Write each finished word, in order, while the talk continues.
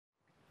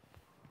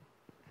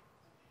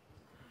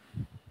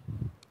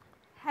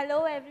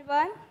Hello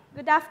everyone,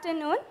 good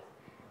afternoon.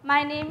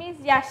 My name is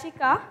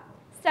Yashika,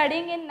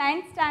 studying in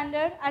 9th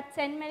standard at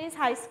St. Mary's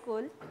High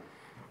School.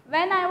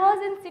 When I was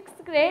in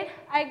 6th grade,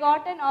 I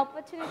got an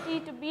opportunity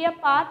to be a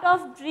part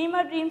of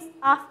Dreamer Dreams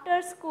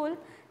after school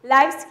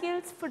life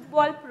skills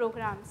football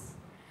programs.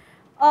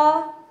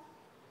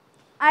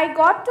 I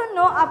got to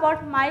know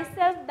about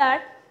myself,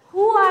 that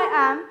who I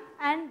am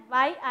and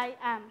why I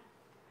am.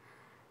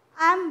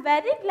 I am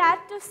very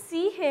glad to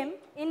see him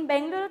in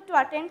Bangalore to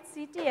attend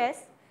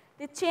CTS.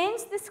 They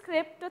changed the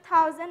script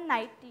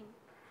 2019.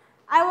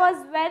 I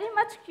was very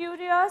much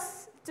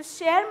curious to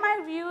share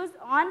my views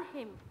on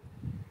him.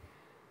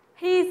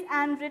 He is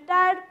an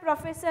retired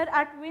professor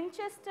at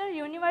Winchester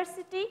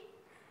University.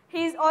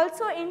 He is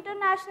also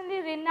internationally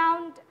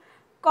renowned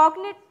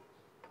cognitive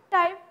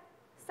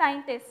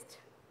scientist.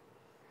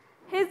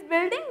 His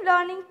building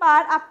learning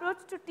power approach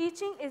to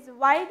teaching is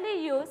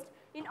widely used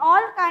in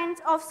all kinds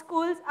of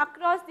schools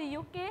across the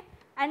UK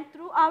and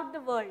throughout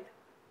the world.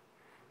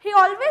 He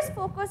always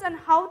focuses on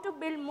how to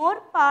build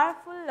more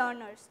powerful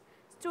learners,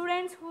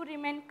 students who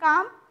remain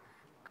calm,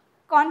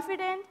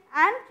 confident,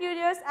 and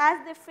curious as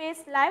they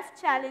face life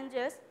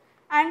challenges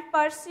and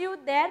pursue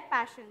their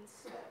passions.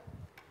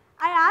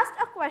 I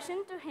asked a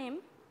question to him: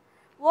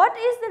 what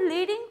is the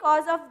leading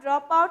cause of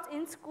dropouts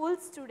in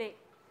schools today?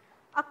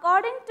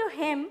 According to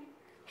him,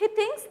 he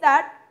thinks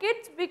that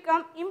kids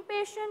become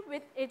impatient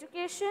with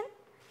education,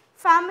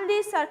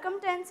 family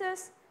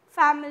circumstances,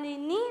 family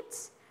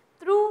needs,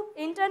 through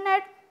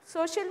internet,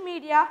 social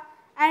media,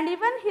 and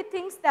even he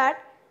thinks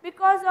that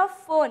because of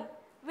phone,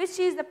 which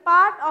is a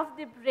part of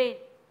the brain.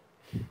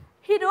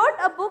 He wrote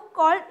a book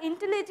called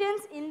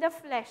Intelligence in the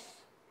Flesh.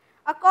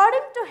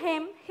 According to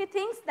him, he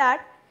thinks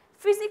that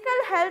physical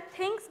health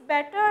thinks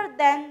better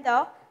than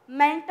the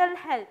mental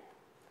health.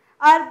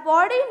 Our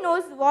body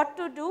knows what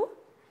to do,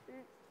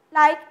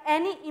 like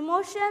any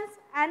emotions,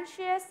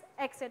 anxious,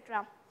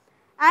 etc.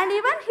 And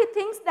even he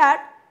thinks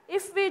that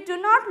if we do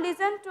not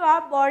listen to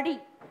our body,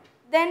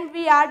 then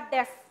we are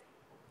deaf.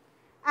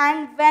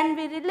 And when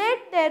we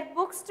relate their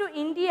books to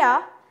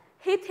India,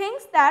 he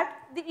thinks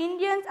that the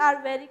Indians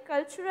are very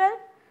cultural,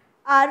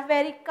 are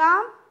very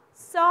calm,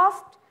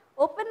 soft,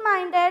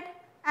 open-minded,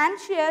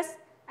 anxious,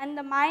 and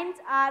the minds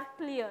are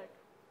cleared.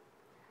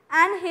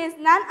 And he is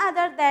none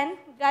other than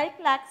Guy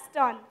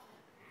Claxton.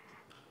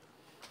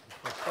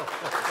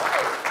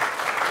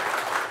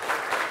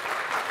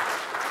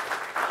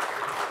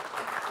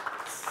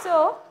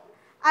 So,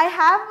 I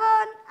have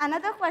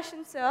another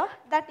question, sir,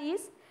 that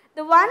is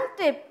the one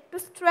tip to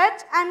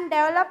stretch and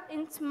develop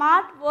in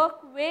smart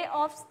work way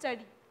of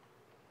study.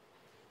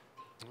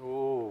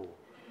 Oh.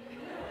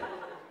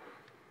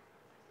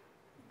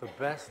 The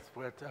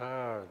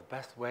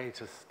best way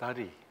to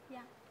study. Yeah.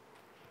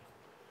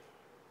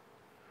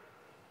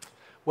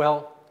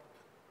 Well,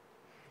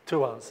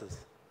 two answers.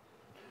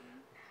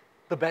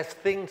 The best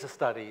thing to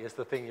study is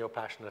the thing you're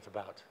passionate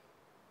about.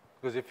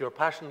 Because if you're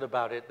passionate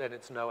about it, then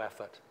it's no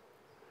effort.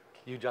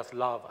 You just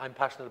love. I'm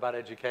passionate about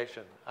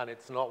education, and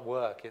it's not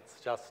work,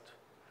 it's just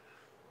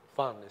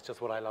fun. It's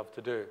just what I love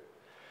to do.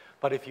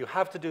 But if you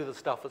have to do the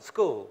stuff at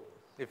school,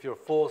 if you're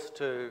forced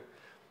to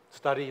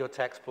study your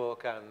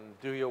textbook and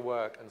do your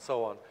work and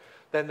so on,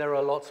 then there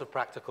are lots of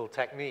practical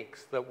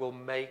techniques that will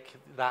make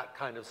that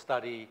kind of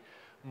study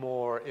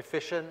more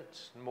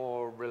efficient,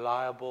 more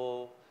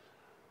reliable,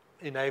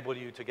 enable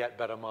you to get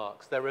better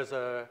marks. There is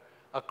a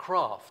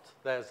craft,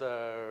 there's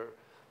a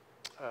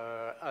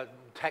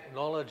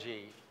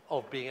technology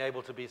of being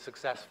able to be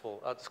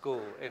successful at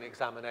school in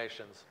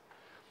examinations.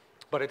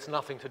 But it's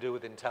nothing to do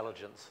with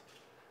intelligence.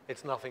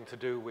 It's nothing to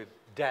do with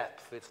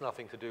depth. It's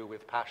nothing to do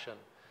with passion.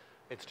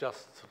 It's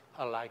just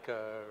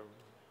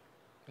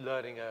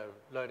learning a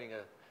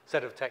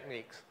set of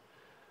techniques.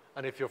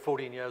 And if you're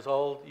 14 years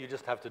old, you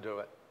just have to do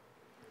it.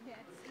 Yes.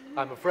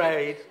 I'm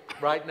afraid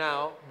right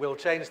now we'll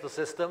change the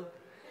system.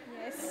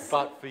 Yes.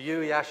 But for you,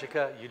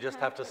 Yashika, you just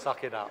have to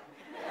suck it up.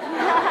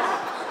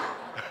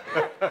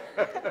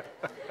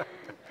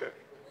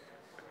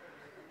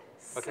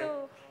 Okay.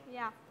 So,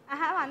 yeah, I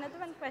have another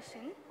one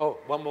question. Oh,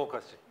 one more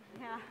question.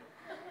 Yeah.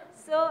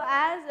 So,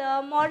 as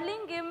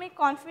modeling gave me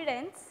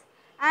confidence,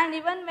 and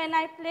even when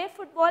I play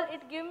football,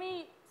 it gave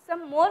me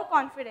some more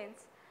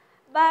confidence.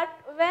 But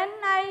when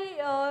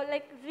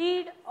I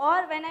read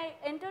or when I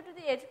enter to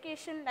the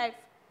education life,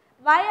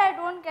 why I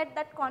don't get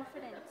that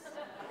confidence?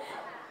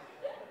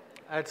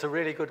 That's a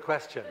really good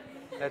question.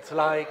 It's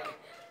like,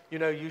 you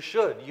know, you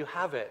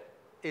have it.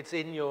 It's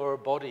in your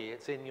body,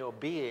 it's in your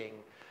being,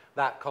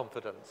 that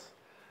confidence.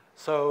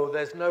 So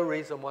there's no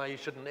reason why you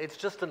shouldn't. It's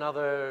just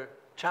another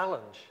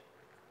challenge,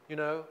 you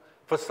know.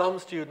 For some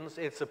students,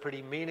 it's a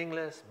pretty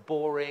meaningless,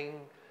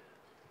 boring,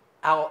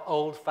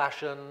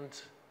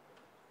 old-fashioned,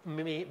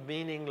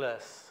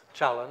 meaningless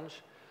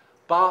challenge.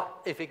 But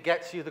if it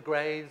gets you the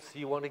grades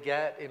you want to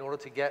get in order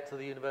to get to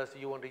the university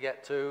you want to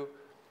get to,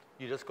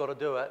 you just got to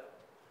do it.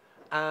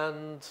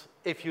 And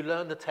if you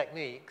learn the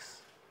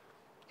techniques,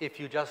 if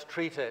you just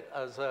treat it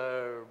as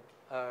a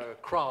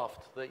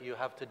craft that you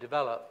have to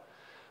develop,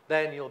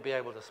 then you'll be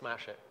able to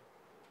smash it.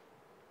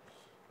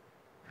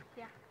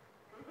 Yeah.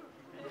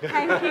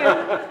 Thank you.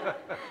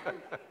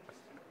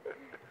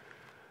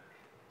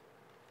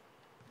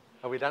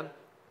 Are we done?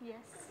 Yes.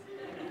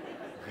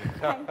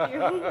 Thank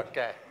you.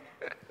 Okay.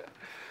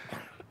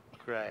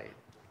 Great.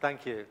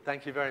 Thank you.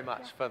 Thank you very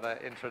much for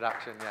the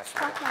introduction. Yes.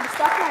 Stop.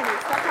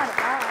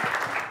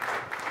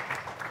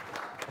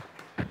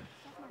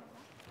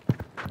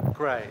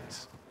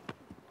 Great.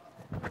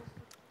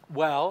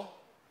 Well,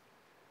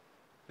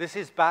 this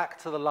is back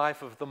to the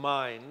life of the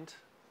mind,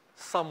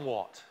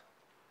 somewhat.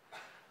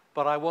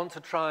 But I want to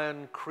try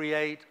and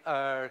create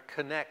a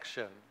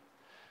connection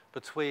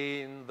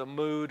between the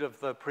mood of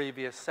the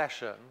previous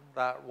session,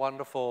 that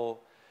wonderful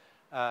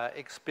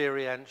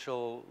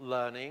experiential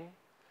learning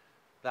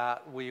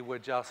that we were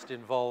just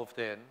involved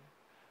in,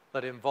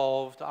 that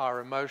involved our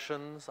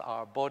emotions,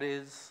 our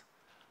bodies,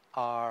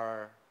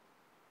 our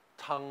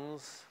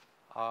tongues,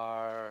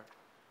 our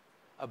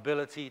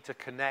ability to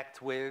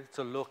connect with,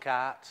 to look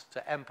at,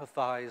 to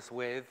empathize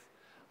with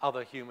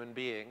other human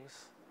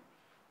beings,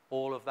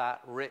 all of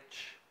that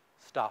rich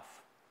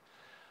stuff.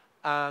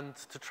 And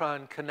to try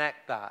and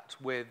connect that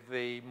with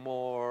the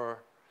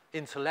more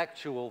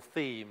intellectual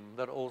theme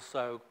that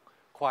also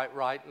quite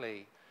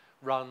rightly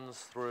runs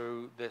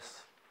through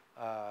this,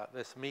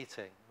 this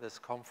meeting, this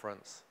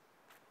conference.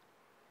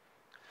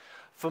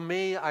 For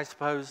me, I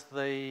suppose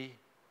the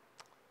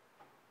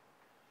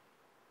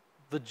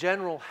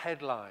general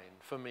headline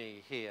for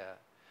me here,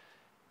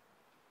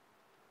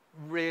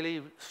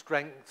 really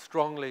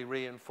strongly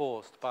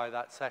reinforced by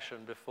that session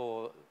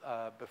before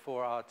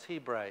our tea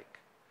break,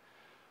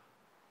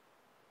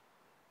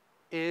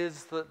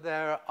 is that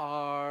there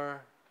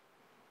are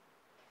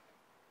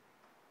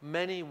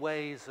many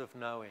ways of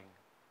knowing,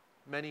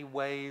 many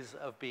ways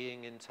of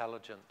being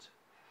intelligent.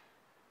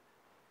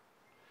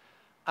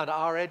 And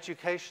our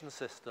education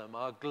system,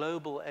 our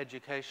global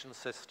education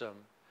system,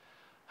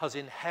 has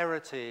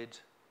inherited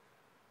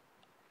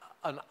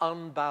an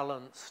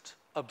unbalanced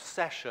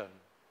obsession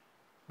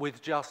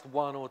with just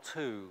one or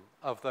two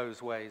of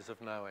those ways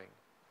of knowing.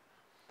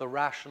 The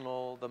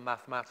rational, the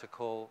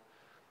mathematical,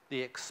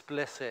 the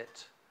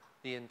explicit,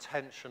 the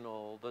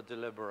intentional, the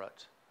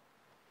deliberate.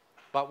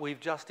 But we've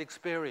just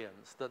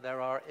experienced that there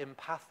are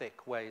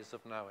empathic ways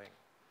of knowing,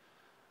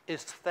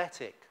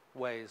 aesthetic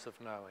ways of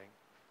knowing,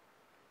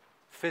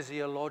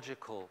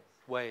 physiological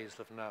ways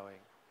of knowing,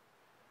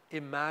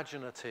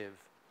 imaginative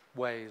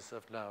ways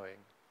of knowing,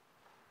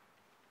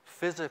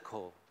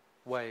 physical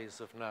ways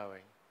of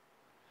knowing,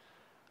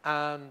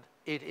 and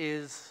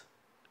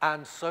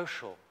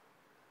social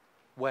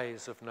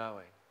ways of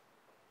knowing.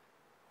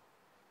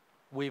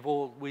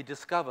 We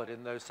discovered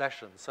in those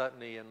sessions,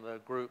 certainly in the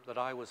group that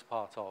I was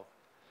part of,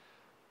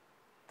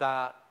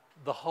 that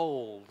the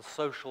whole, the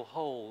social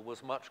whole,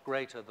 was much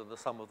greater than the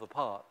sum of the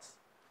parts.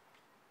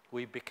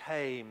 We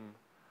became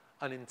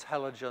an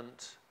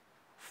intelligent,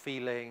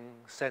 feeling,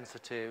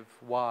 sensitive,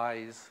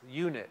 wise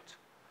unit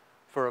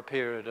for a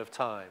period of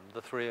time,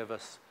 the three of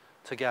us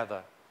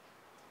together.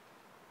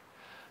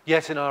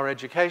 Yet in our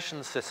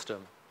education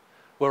system,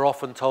 we're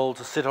often told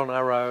to sit on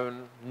our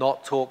own,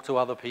 not talk to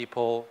other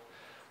people,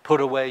 put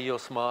away your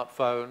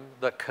smartphone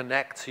that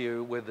connects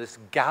you with this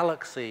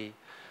galaxy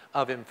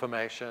of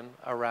information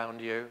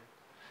around you,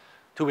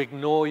 to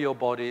ignore your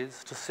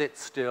bodies, to sit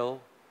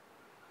still.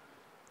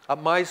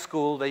 At my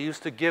school, they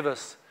used to give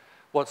us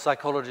what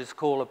psychologists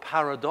call a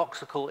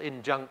paradoxical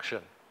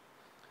injunction.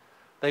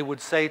 They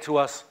would say to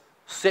us,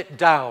 sit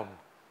down.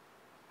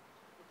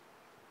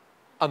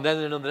 And then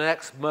in the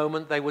next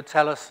moment, they would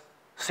tell us,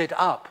 sit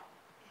up.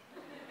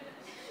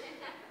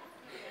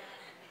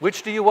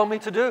 Which do you want me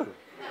to do?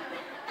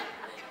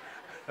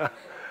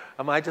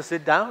 Am I to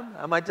sit down?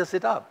 Am I to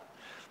sit up?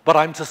 But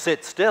I'm to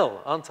sit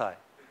still, aren't I?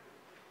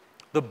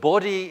 The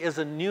body is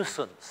a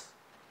nuisance.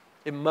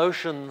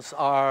 Emotions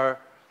are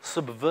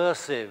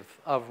subversive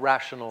of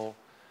rational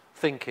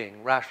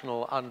thinking,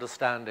 rational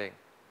understanding.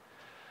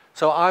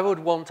 So I would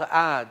want to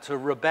add to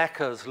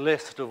Rebecca's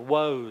list of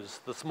woes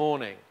this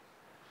morning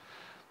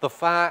the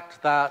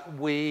fact that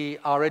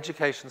our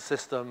education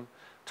system,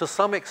 to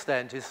some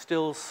extent, is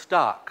still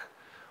stuck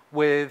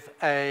with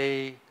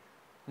a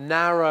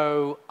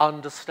narrow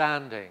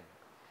understanding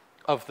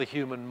of the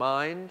human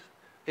mind,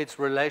 its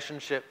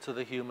relationship to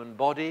the human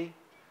body.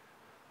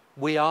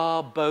 We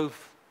are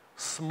both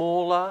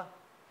smaller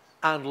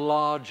and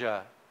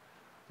larger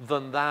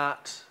than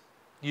that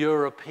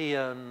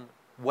European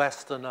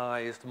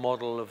westernized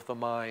model of the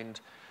mind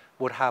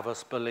would have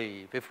us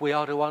believe. If we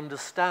are to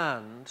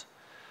understand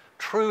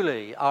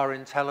truly our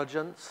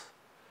intelligence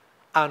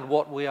and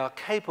what we are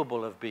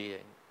capable of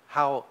being,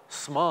 how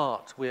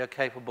smart we are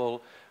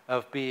capable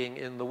of being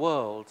in the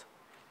world,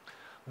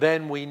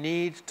 then we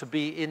need to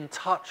be in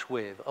touch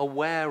with,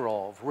 aware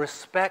of,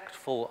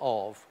 respectful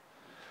of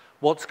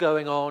what's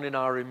going on in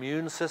our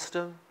immune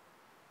system,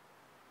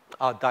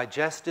 our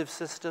digestive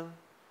system,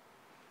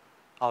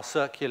 our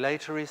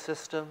circulatory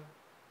system,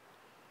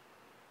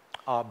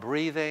 our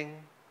breathing,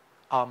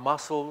 our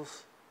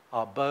muscles,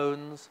 our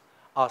bones,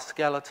 our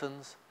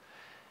skeletons.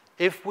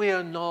 If we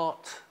are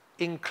not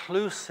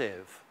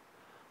inclusive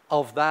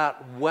of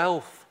that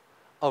wealth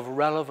of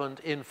relevant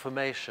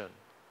information,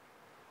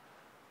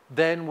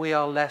 then we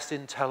are less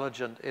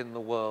intelligent in the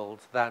world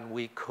than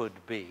we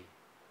could be.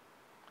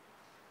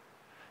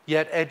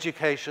 Yet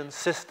education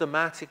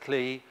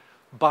systematically,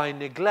 by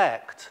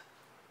neglect,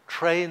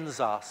 trains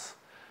us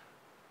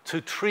to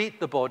treat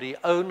the body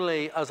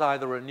only as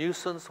either a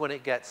nuisance when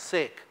it gets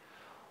sick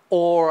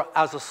or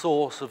as a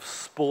source of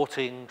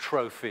sporting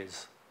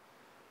trophies.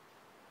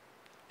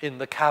 In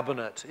the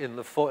cabinet, in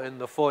the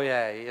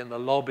foyer, in the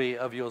lobby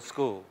of your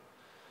school.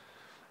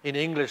 In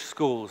English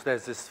schools,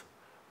 there's this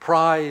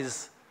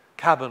prize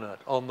cabinet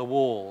on the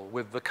wall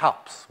with the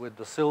cups, with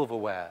the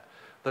silverware,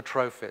 the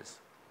trophies.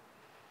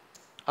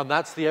 And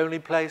that's the only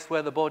place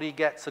where the body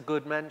gets a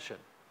good mention.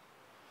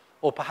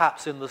 Or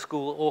perhaps in the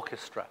school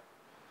orchestra,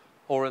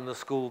 or in the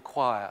school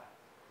choir.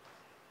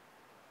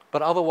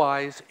 But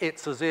otherwise,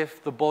 it's as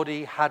if the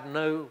body had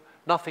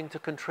nothing to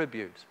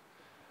contribute,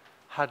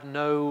 had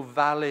no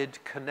valid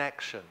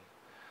connection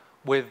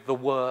with the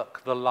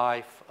work, the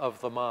life of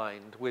the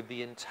mind, with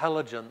the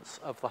intelligence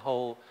of the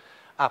whole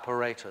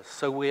apparatus.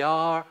 So we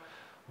are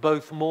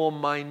both more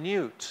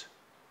minute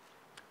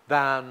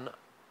than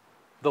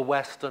the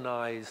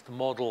westernized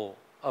model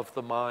of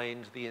the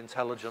mind, the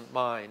intelligent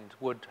mind,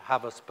 would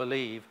have us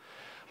believe,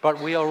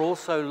 but we are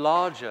also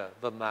larger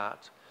than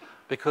that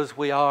because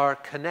we are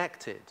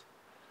connected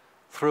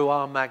through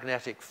our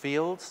magnetic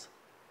fields,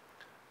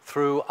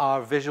 through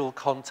our visual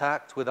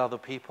contact with other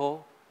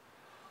people,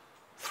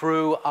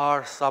 through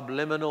our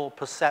subliminal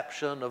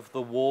perception of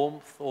the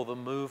warmth or the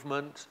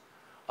movement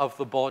of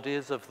the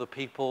bodies of the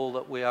people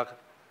that we are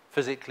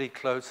physically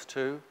close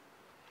to,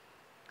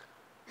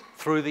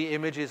 through the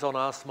images on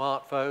our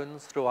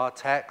smartphones, through our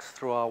texts,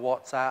 through our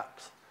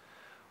WhatsApps.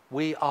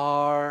 We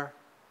are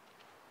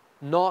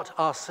not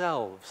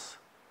ourselves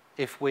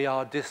if we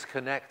are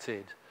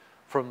disconnected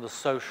from the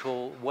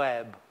social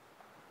web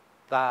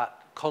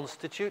that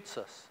constitutes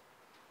us.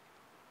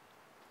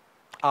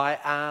 I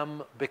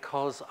am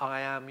because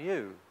I am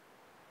you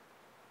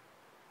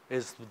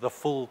is the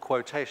full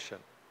quotation,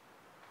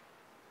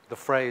 the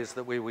phrase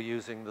that we were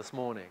using this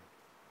morning.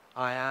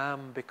 I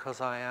am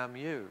because I am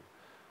you.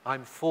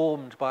 I'm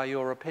formed by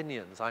your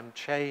opinions. I'm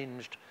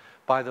changed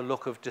by the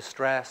look of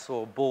distress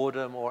or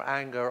boredom or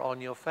anger on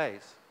your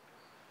face.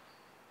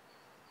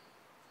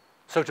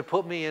 So to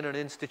put me in an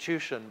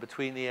institution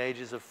between the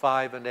ages of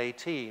 5 and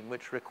 18,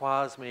 which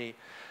requires me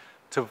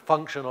to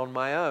function on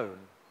my own,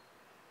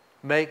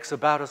 makes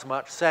about as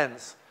much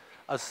sense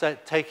as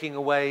taking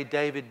away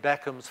David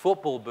Beckham's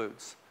football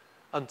boots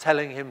and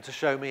telling him to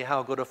show me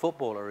how good a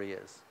footballer he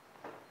is.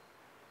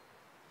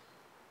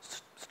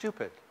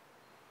 Stupid.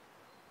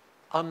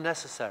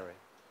 Unnecessary.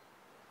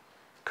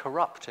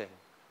 Corrupting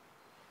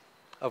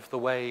of the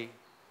way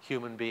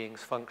human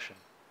beings function.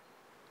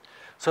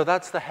 So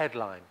that's the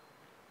headline.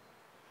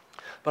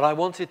 But I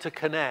wanted to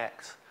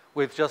connect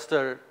with just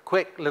a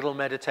quick little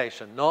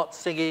meditation, not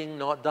singing,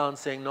 not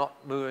dancing, not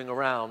moving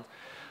around,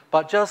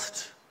 but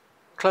just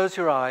close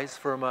your eyes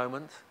for a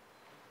moment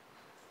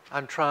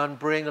and try and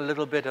bring a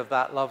little bit of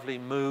that lovely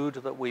mood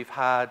that we've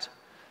had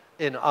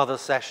in other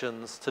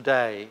sessions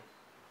today.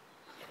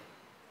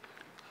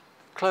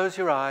 Close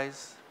your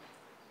eyes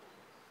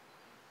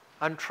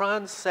and try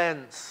and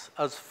sense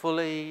as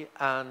fully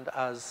and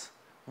as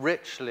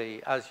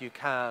richly as you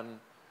can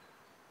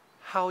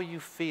how you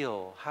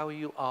feel, how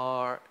you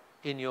are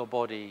in your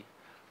body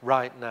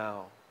right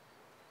now.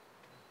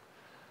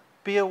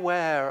 Be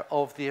aware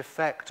of the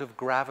effect of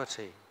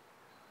gravity,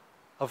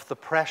 of the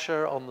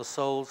pressure on the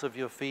soles of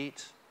your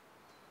feet,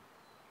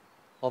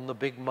 on the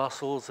big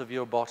muscles of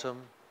your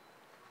bottom,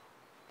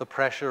 the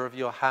pressure of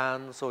your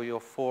hands or your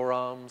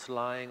forearms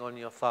lying on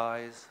your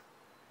thighs.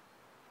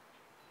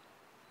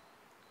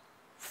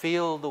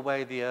 Feel the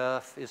way the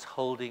earth is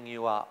holding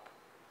you up.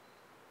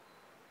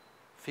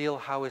 Feel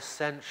how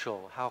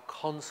essential, how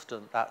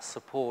constant that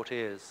support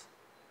is,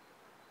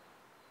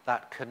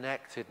 that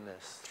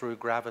connectedness through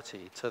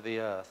gravity to the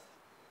earth.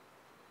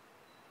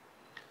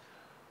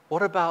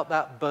 What about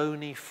that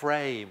bony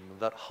frame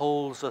that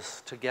holds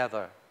us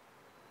together,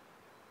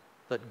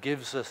 that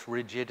gives us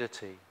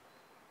rigidity?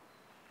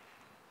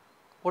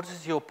 What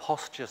is your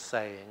posture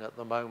saying at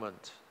the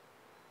moment?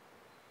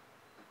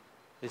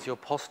 Is your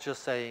posture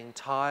saying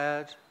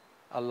tired,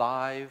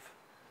 alive,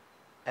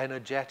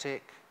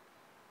 energetic,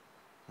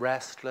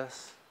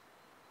 restless,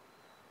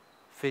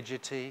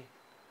 fidgety?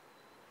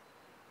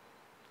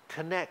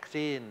 Connect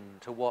in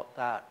to what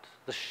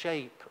the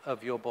shape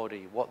of your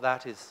body, what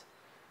that is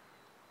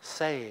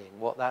saying,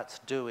 what that's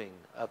doing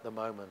at the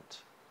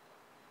moment.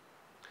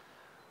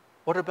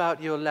 What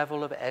about your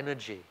level of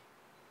energy,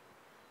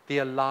 the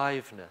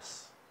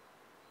aliveness?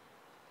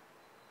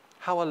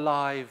 How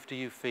alive do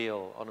you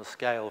feel on a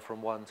scale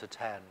from 1 to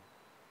 10?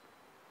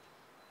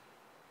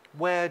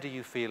 Where do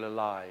you feel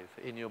alive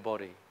in your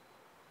body?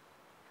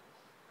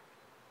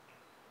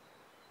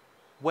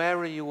 Where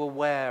are you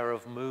aware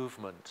of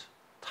movement?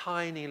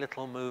 Tiny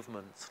little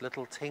movements,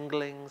 little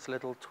tinglings,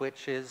 little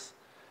twitches.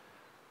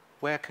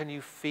 Where can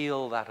you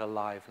feel that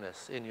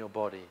aliveness in your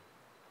body?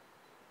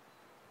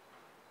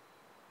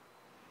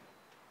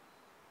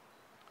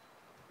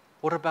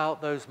 What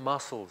about those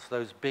muscles,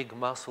 those big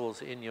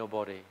muscles in your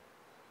body?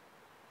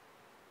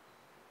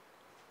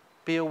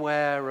 Be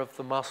aware of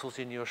the muscles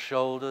in your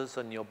shoulders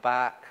and your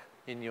back,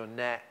 in your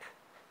neck.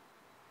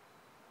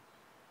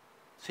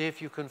 See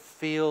if you can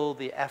feel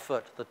the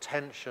effort, the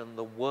tension,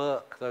 the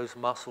work those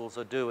muscles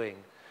are doing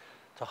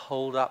to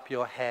hold up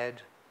your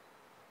head,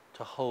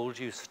 to hold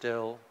you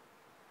still.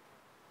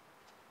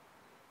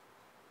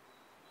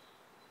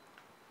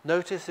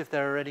 Notice if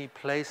there are any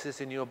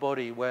places in your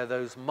body where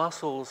those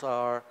muscles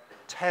are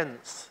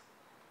tense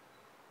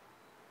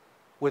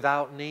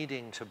without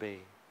needing to be.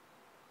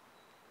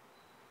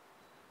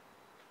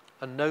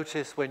 And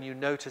notice when you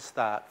notice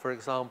that, for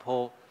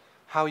example,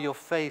 how your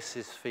face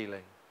is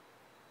feeling.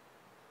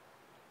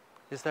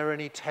 Is there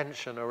any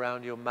tension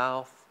around your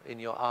mouth, in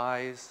your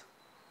eyes,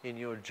 in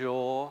your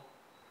jaw,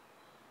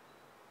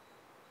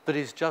 that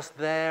is just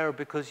there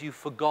because you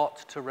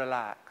forgot to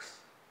relax?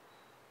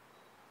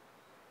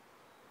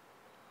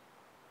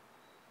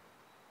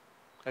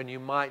 And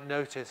you might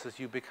notice as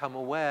you become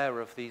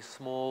aware of these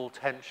small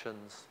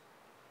tensions,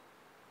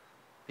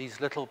 these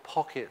little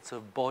pockets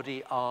of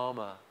body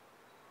armor,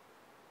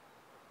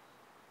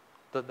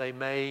 that they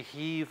may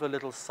heave a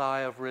little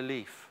sigh of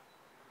relief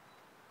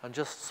and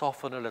just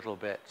soften a little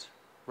bit,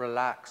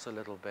 relax a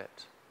little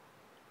bit.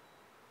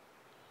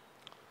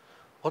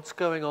 What's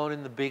going on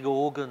in the big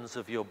organs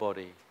of your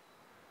body?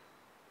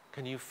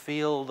 Can you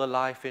feel the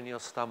life in your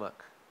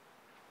stomach?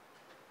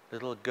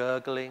 Little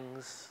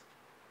gurglings,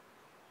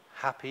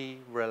 happy,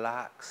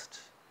 relaxed,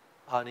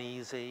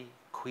 uneasy,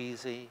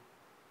 queasy.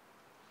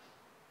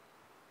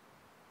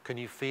 Can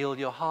you feel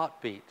your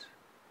heartbeat?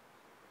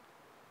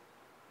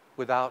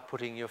 Without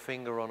putting your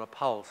finger on a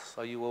pulse,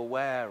 are you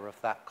aware of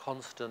that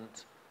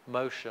constant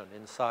motion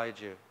inside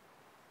you?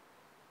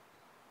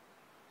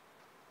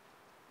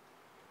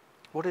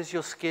 What is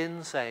your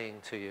skin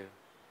saying to you?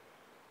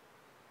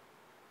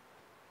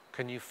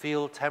 Can you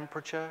feel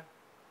temperature?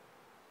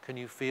 Can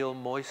you feel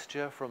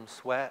moisture from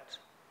sweat?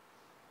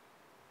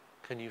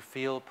 Can you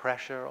feel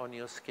pressure on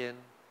your skin?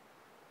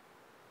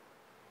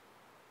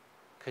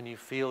 Can you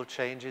feel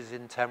changes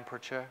in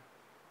temperature?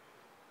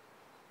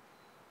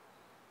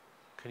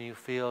 Can you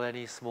feel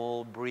any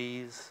small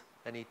breeze,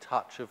 any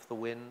touch of the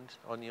wind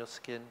on your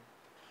skin?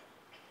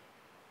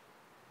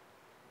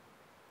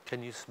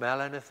 Can you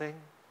smell anything?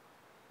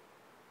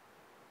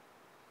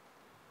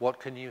 What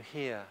can you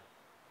hear?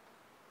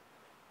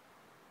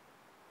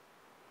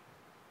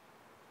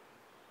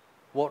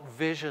 What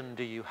vision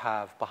do you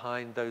have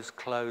behind those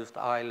closed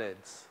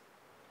eyelids?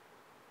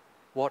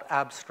 What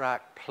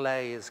abstract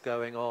play is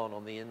going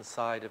on the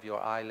inside of your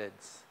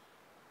eyelids?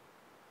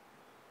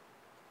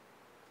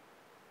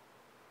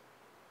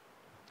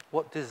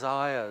 What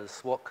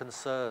desires, what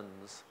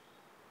concerns,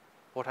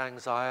 what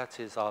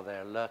anxieties are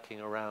there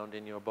lurking around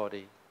in your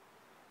body?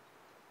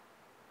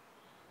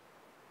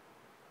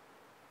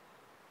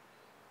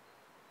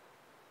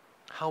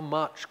 How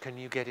much can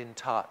you get in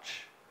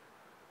touch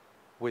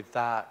with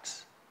that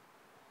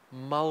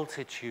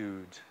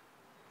multitude,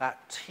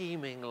 that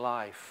teeming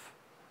life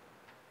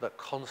that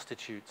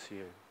constitutes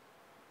you,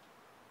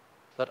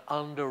 that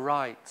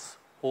underwrites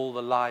all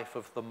the life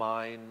of the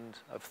mind,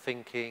 of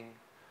thinking,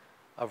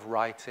 of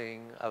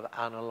writing, of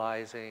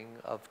analyzing,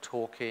 of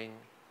talking?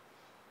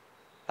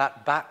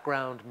 That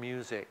background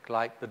music,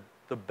 like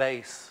the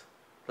bass,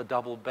 the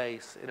double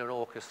bass in an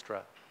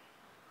orchestra.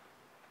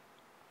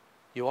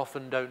 You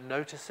often don't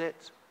notice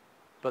it,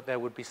 but there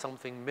would be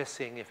something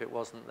missing if it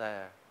wasn't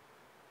there.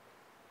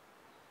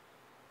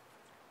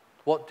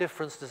 What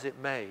difference does it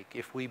make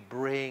if we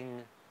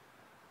bring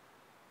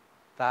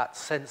that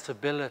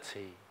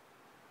sensibility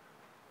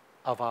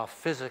of our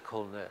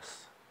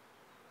physicalness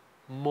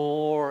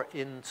more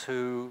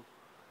into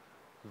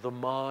the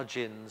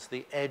margins,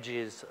 the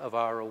edges of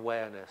our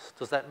awareness?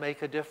 Does that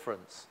make a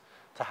difference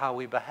to how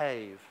we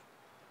behave,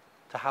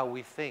 to how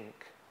we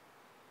think,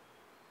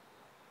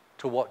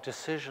 to what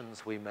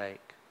decisions we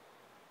make?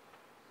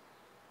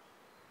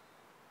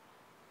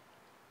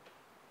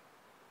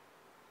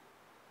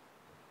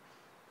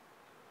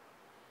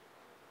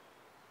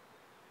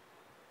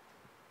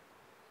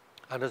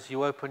 And as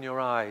you open your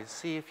eyes,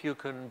 see if you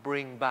can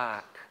bring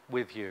back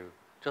with you,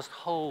 just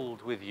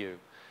hold with you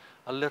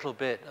a little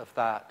bit of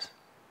that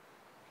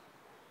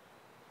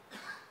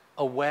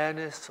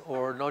awareness,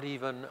 or not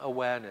even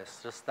awareness,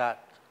 just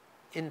that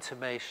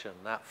intimation,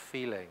 that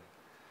feeling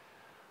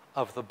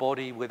of the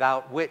body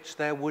without which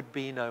there would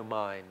be no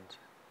mind.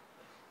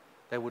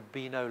 There would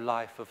be no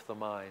life of the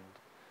mind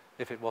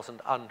if it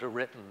wasn't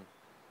underwritten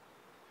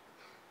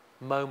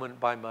moment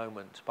by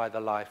moment by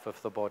the life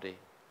of the body.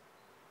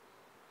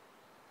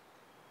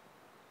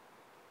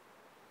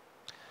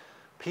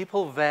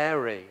 People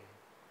vary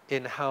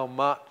in how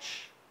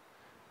much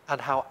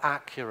and how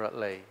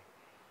accurately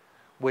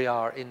we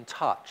are in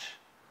touch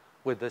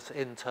with this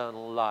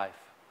internal life.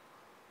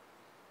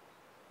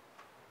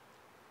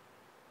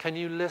 Can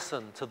you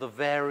listen to the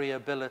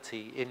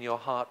variability in your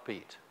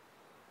heartbeat?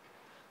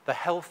 The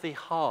healthy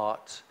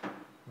heart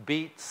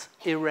beats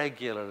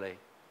irregularly.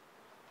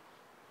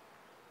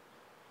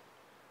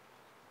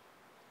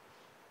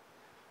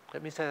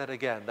 Let me say that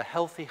again. The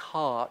healthy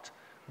heart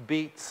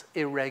beats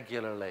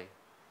irregularly.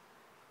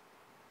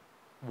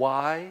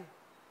 Why?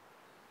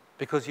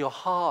 Because your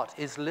heart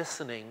is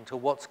listening to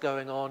what's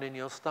going on in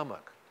your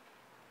stomach.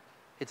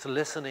 It's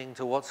listening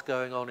to what's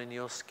going on in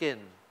your skin.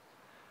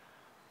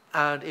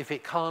 And if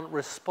it can't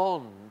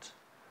respond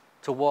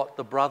to what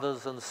the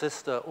brothers and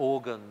sister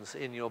organs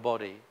in your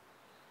body,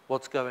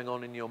 what's going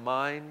on in your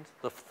mind,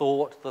 the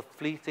thought, the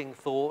fleeting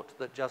thought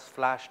that just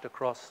flashed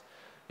across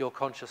your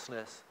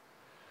consciousness,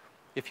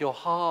 if your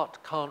heart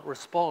can't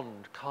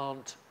respond,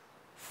 can't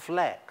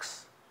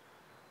flex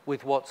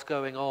with what's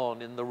going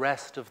on in the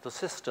rest of the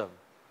system,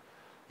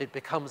 it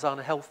becomes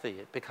unhealthy,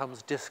 it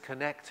becomes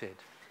disconnected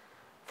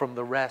from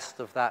the rest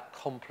of that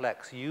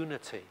complex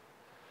unity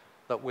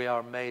that we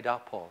are made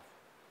up of.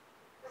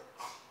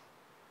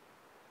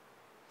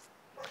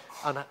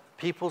 And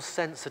people's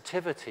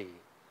sensitivity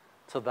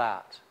to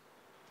that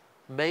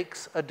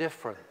makes a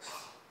difference.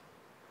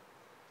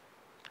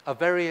 A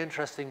very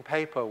interesting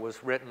paper was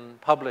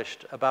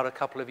published about a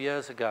couple of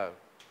years ago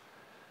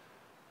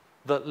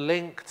that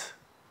linked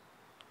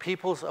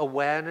people's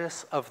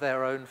awareness of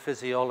their own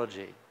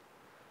physiology.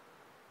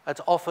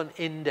 It's often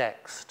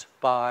indexed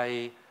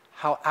by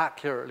how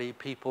accurately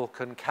people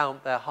can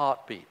count their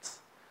heartbeats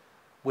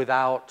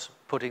without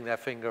putting their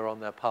finger on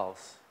their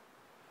pulse.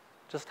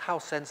 Just how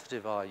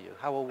sensitive are you?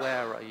 How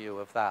aware are you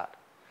of that?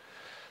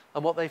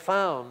 And what they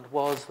found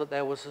was that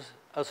there was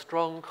a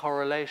strong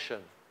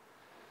correlation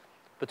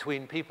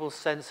between people's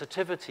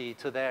sensitivity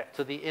to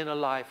the inner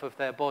life of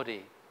their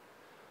body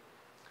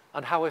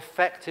and how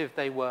effective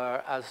they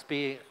were as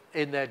being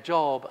in their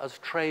job as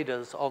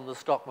traders on the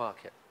stock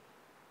market,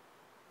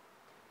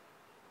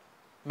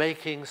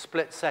 making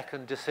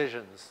split-second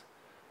decisions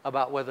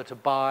about whether to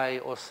buy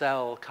or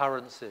sell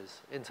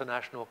currencies,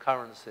 international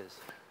currencies.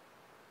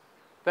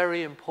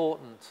 Very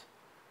important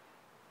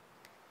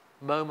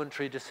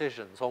momentary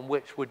decisions on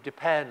which would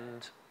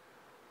depend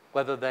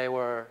whether they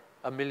were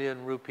 1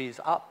 million rupees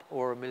up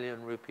or 1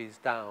 million rupees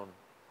down,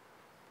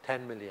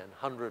 10 million,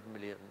 100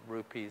 million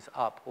rupees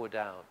up or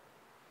down.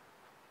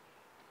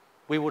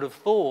 We would have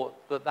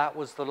thought that that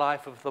was the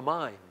life of the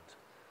mind,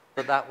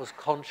 that that was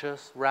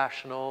conscious,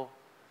 rational,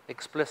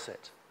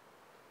 explicit.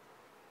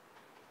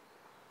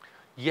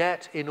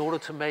 Yet, in order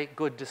to make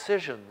good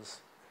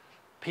decisions,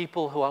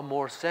 people who are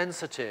more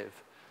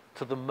sensitive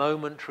to the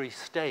momentary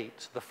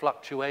state, the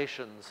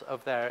fluctuations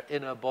of their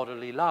inner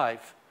bodily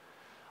life,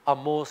 are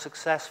more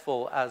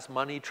successful as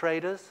money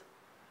traders,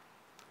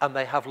 and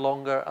they have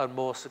longer and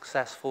more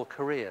successful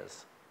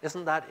careers.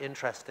 Isn't that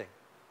interesting?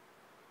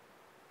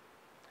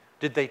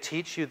 Did they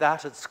teach you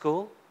that at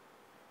school?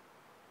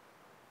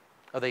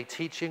 Are they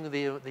teaching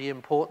the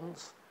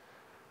importance?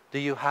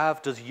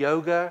 Does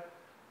yoga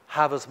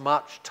have as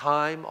much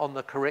time on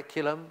the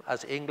curriculum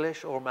as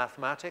English or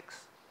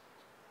mathematics?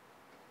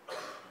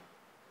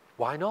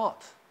 Why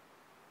not?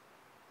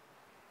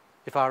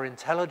 If our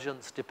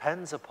intelligence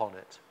depends upon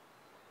it,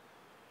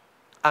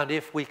 and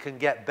if we can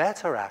get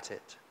better at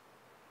it,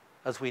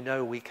 as we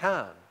know we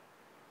can,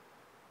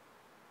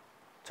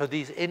 so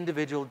these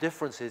individual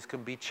differences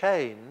can be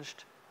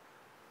changed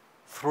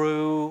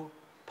through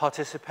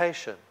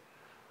participation,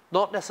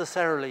 not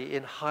necessarily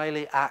in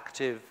highly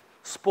active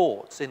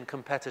sports, in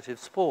competitive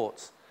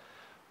sports,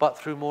 but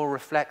through more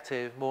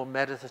reflective, more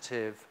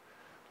meditative,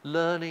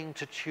 learning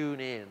to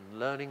tune in,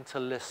 learning to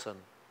listen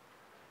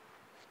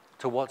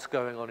to what's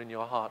going on in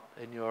your heart,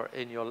 in your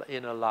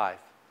inner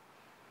life.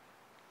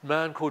 A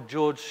man called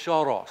George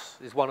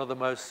Soros is one of the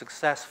most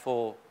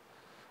successful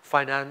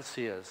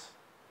financiers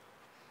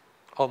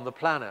on the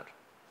planet.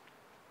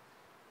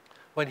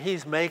 When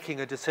he's making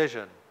a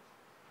decision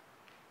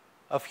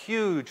of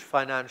huge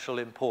financial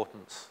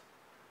importance,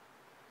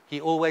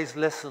 he always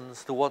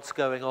listens to what's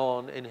going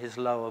on in his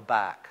lower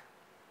back.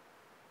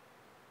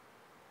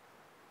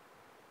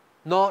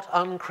 Not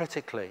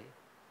uncritically.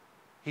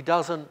 He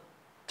doesn't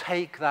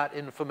take that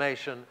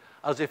information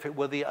as if it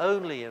were the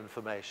only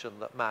information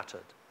that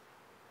mattered.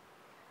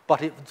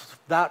 But it's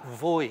that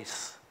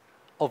voice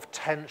of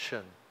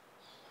tension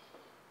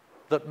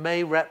that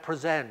may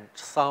represent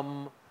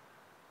some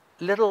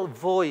little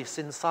voice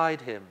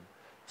inside him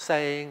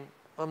saying,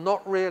 I'm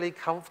not really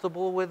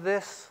comfortable with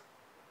this,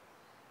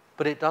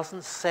 but it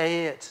doesn't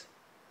say it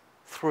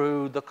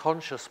through the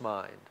conscious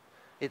mind.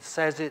 It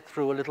says it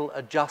through a little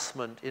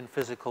adjustment in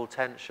physical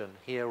tension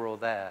here or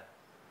there.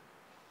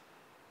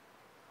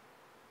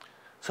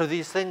 So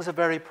these things are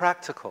very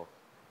practical.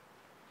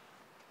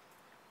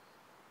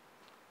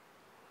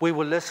 We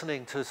were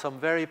listening to some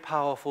very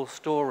powerful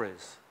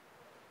stories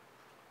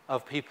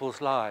of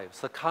people's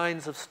lives, the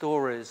kinds of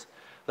stories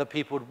that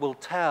people will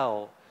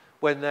tell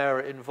when they're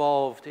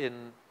involved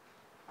in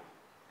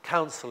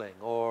counseling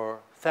or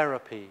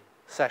therapy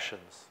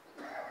sessions.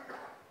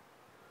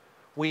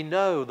 We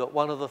know that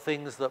one of the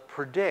things that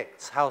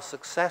predicts how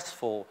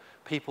successful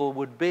people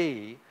would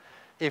be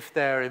if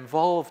they're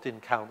involved in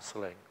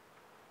counseling,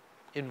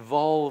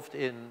 involved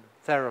in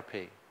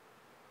therapy.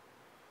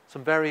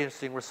 Some very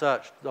interesting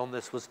research on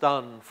this was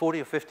done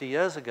 40 or 50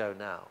 years ago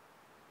now.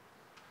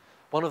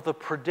 One of the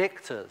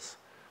predictors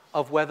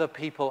of whether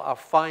people are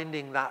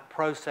finding that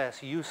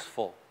process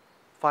useful,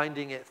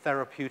 finding it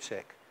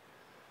therapeutic,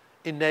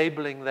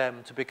 enabling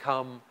them to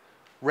become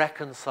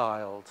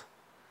reconciled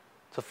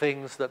to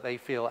things that they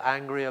feel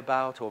angry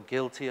about or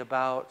guilty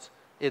about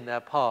in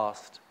their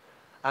past,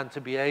 and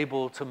to be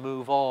able to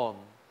move on,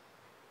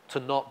 to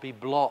not be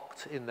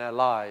blocked in their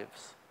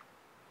lives.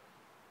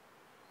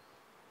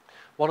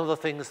 One of the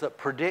things that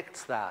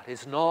predicts that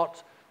is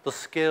not the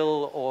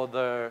skill or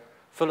the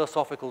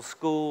philosophical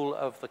school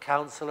of the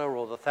counselor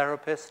or the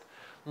therapist,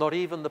 not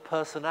even the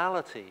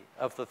personality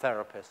of the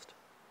therapist.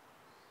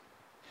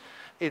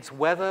 It's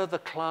whether the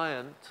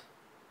client,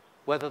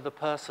 whether the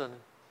person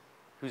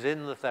who's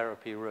in the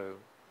therapy room,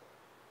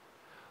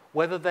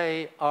 whether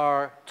they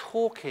are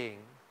talking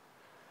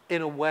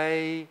in a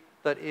way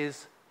that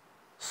is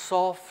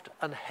soft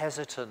and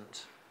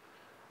hesitant,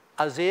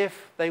 as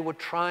if they were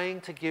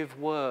trying to give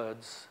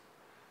words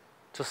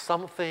to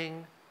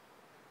something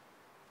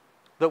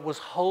that was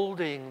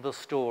holding the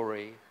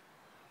story,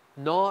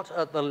 not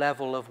at the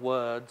level of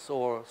words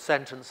or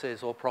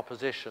sentences or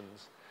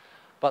propositions,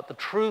 but the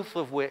truth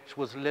of which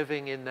was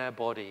living in their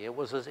body. It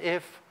was as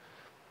if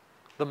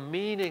the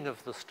meaning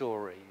of the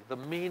story, the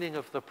meaning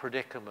of the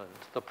predicament,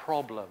 the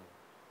problem,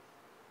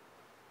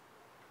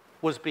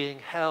 was being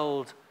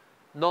held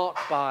not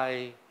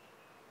by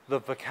the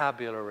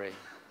vocabulary,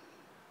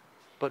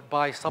 but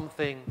by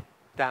something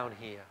down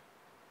here.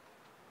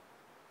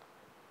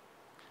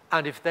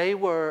 And if they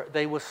were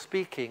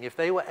speaking, if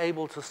they were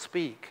able to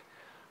speak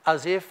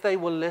as if they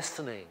were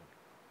listening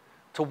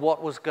to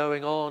what was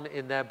going on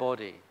in their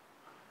body,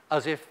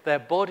 as if their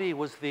body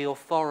was the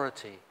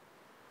authority,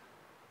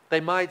 they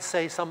might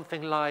say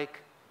something like,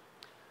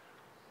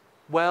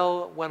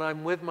 well, when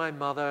I'm with my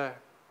mother,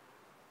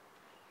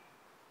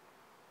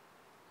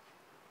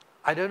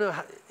 I don't know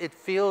how, it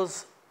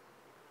feels,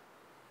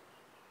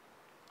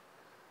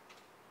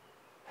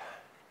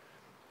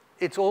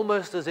 it's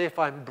almost as if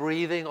I'm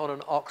breathing on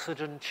an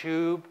oxygen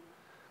tube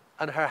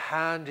and her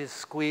hand is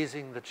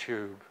squeezing the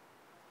tube.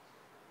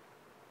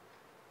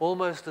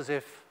 Almost as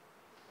if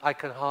I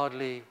can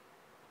hardly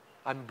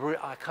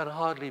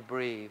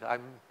breathe.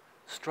 I'm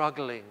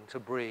struggling to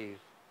breathe.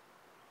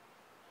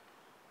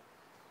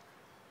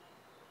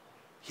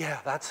 Yeah,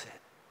 that's it.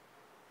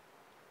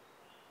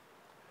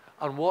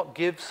 And what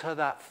gives her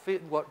that,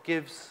 what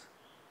gives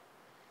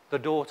the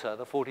daughter,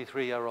 the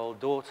 43-year-old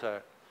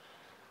daughter,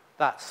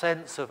 that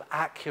sense of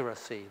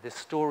accuracy, this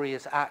story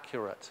is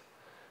accurate,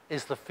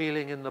 is the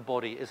feeling in the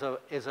body, is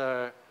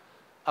a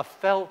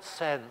felt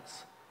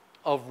sense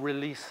of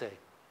releasing.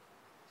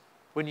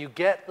 When you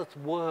get the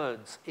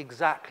words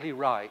exactly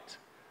right,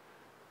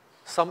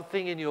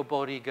 something in your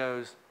body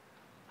goes,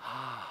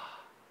 ah,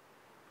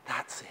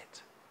 that's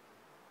it.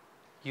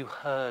 You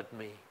heard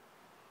me.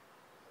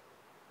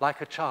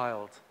 Like a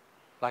child,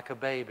 like a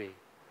baby.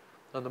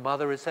 And the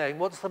mother is saying,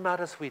 what's the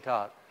matter,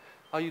 sweetheart?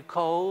 Are you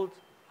cold?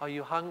 Are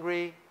you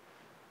hungry?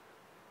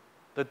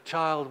 The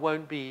child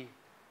won't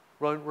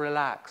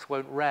relax,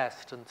 won't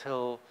rest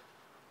until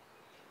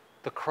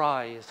the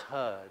cry is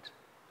heard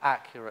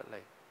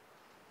accurately.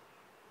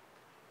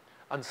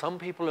 And some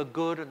people are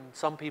good and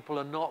some people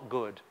are not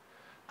good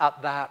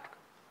at that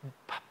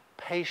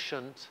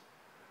patient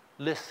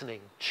listening,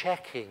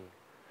 checking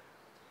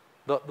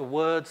that the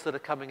words that are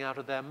coming out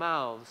of their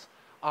mouths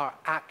are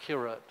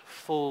accurate,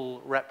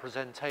 full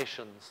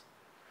representations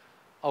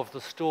of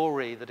the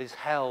story that is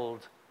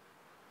held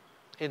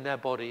in their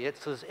body.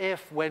 It's as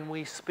if when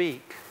we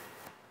speak,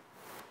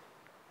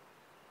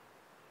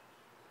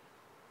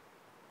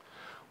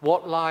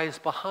 what lies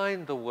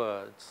behind the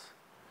words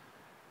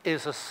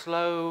is a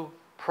slow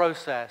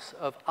process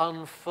of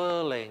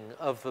unfurling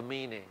of the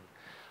meaning,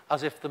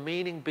 as if the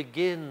meaning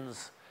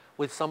begins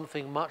with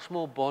something much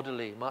more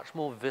bodily, much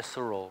more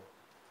visceral,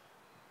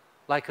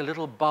 like a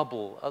little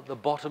bubble at the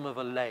bottom of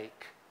a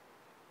lake,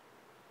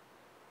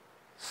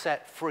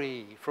 set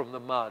free from the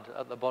mud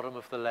at the bottom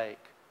of the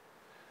lake.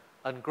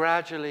 And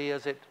gradually,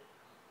 as it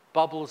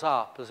bubbles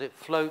up, as it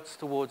floats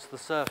towards the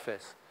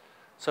surface,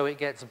 so it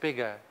gets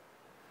bigger,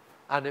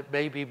 and it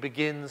maybe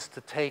begins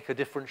to take a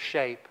different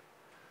shape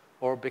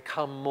or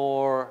become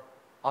more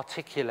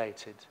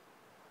articulated,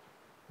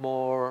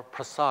 more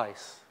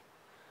precise,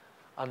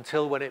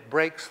 until when it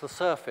breaks the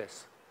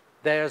surface,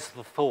 there's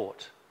the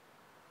thought,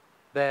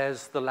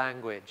 there's the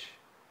language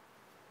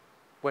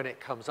when it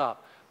comes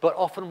up. But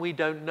often we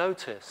don't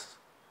notice.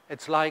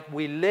 It's like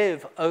we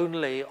live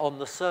only on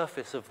the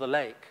surface of the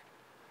lake.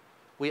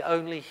 We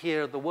only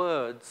hear the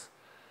words,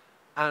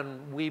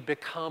 and we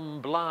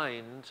become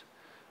blind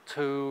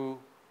to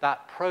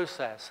that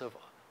process of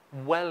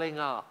welling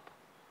up.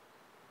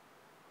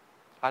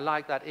 I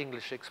like that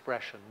English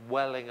expression,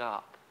 welling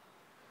up.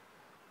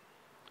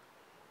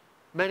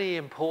 Many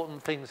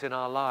important things in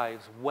our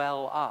lives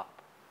well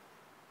up.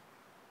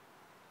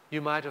 You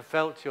might have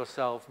felt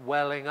yourself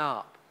welling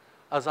up,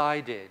 as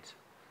I did,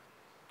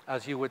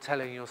 as you were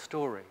telling your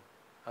story,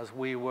 as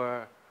we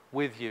were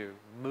with you,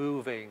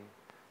 moving,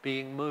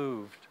 being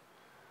moved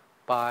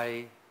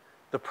by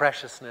the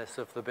preciousness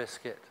of the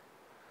biscuit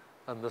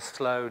and the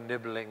slow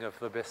nibbling of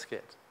the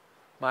biscuit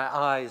My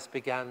eyes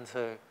began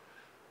to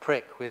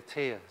prick with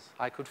tears.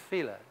 I could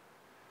feel it.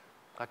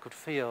 I could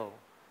feel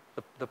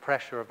the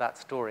pressure of that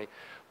story.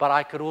 But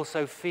I could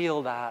also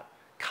feel that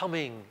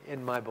coming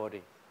in my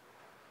body.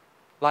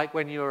 Like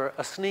when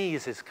a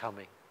sneeze is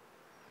coming,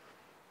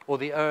 or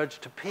the urge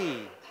to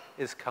pee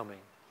is coming,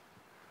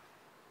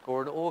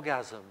 or an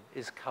orgasm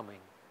is coming,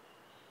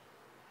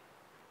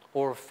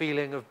 or a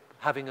feeling of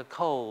having a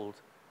cold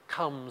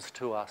comes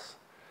to us.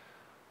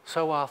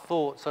 So our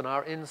thoughts and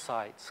our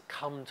insights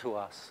come to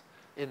us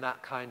in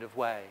that kind of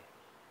way.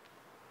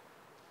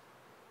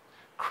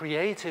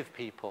 Creative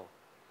people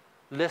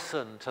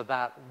listen to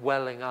that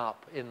welling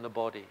up in the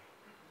body.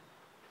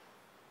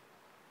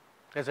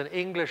 There's an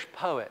English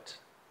poet.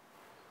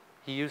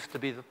 He used to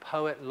be the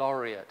poet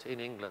laureate in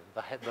England,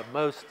 the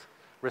most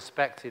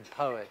respected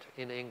poet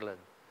in England,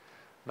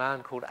 a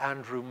man called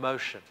Andrew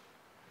Motion.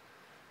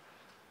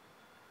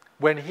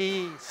 When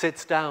he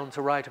sits down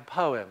to write a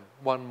poem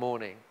one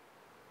morning,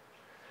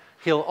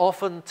 he'll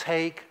often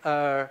take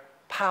a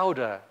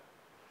powder.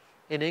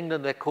 In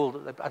England, they're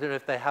called, I don't know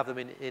if they have them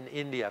in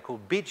India,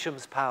 called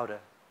Beecham's powder.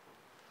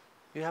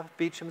 You have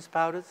Beecham's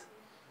powders?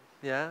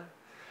 Yeah?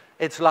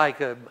 It's like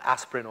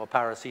aspirin or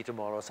paracetamol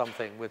or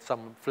something with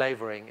some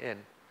flavoring in.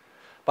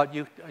 But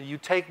you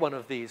take one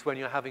of these when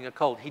you're having a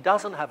cold. He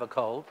doesn't have a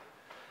cold,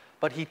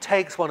 but he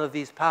takes one of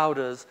these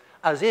powders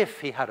as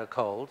if he had a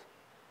cold.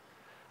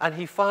 And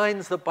he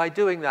finds that by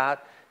doing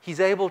that, he's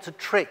able to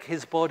trick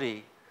his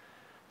body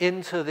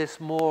into this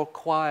more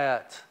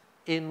quiet,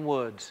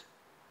 inward,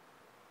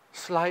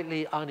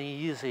 slightly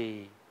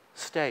uneasy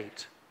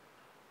state.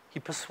 He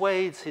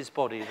persuades his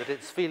body that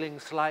it's feeling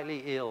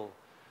slightly ill,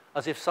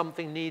 as if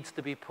something needs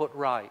to be put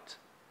right.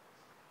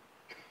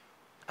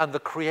 And the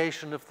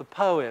creation of the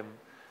poem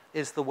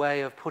is the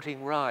way of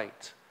putting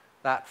right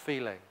that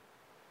feeling.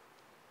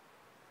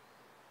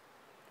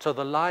 So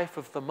the life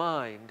of the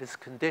mind is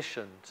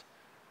conditioned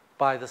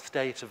by the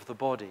state of the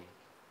body.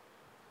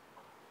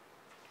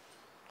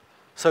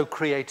 So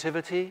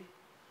creativity,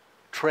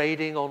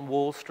 trading on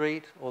Wall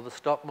Street or the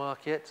stock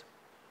market,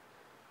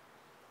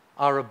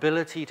 our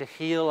ability to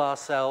heal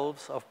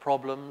ourselves of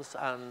problems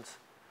and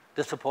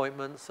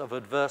disappointments, of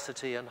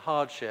adversity and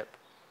hardship,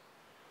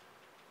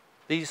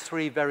 these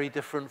three very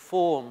different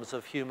forms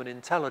of human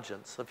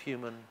intelligence, of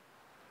human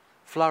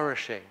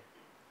flourishing,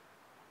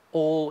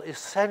 all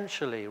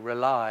essentially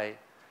rely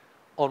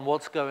on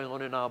what's going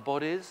on in our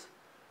bodies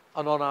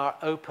and on our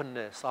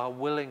openness, our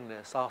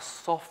willingness, our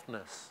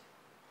softness,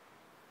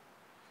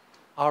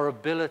 our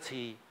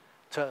ability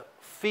to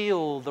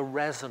feel the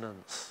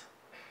resonance.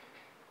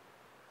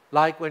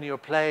 Like when you're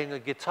playing a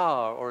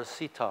guitar or a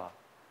sitar,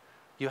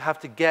 you have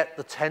to get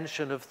the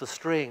tension of the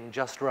string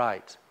just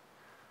right.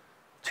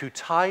 Too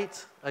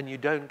tight and you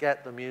don't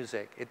get the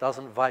music. It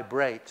doesn't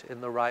vibrate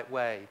in the right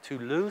way. Too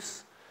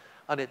loose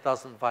and it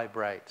doesn't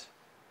vibrate.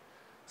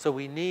 So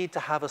we need to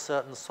have a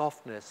certain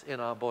softness in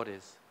our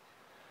bodies.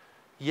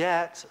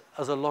 Yet,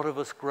 as a lot of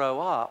us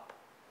grow up,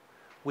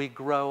 we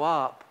grow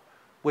up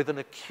with an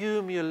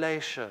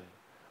accumulation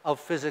of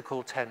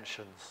physical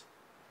tensions.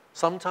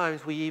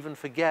 Sometimes we even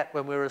forget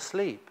when we're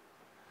asleep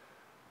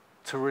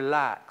to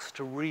relax,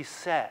 to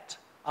reset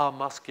our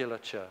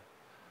musculature.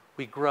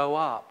 We grow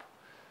up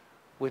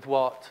with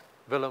what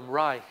Wilhelm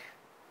Reich,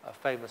 a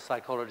famous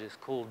psychologist,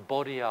 called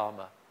body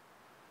armor,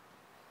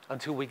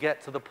 until we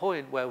get to the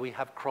point where we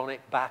have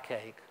chronic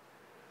backache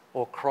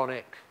or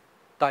chronic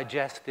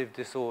digestive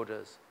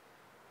disorders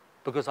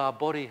because our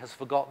body has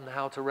forgotten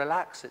how to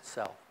relax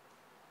itself.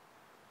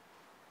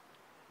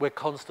 We're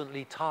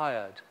constantly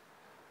tired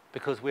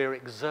because we're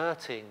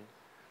exerting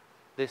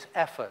this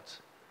effort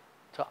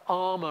to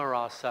armor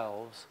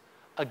ourselves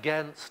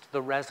against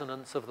the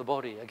resonance of the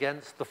body,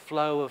 against the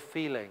flow of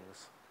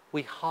feelings.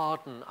 We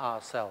harden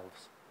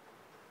ourselves.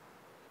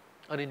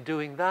 And in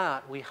doing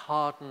that, we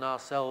harden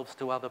ourselves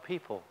to other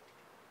people.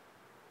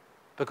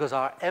 Because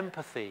our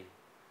empathy,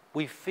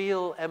 we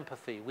feel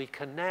empathy, we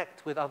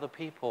connect with other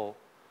people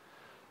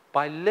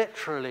by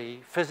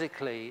literally,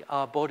 physically,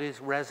 our bodies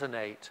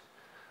resonate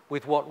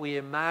with what we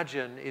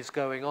imagine is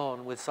going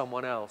on with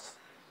someone else.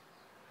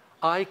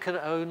 I can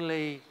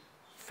only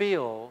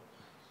feel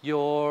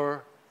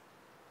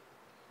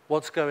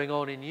what's going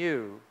on in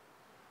you.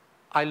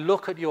 I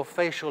look at your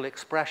facial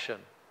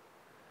expression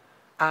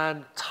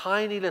and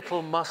tiny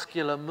little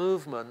muscular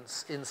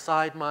movements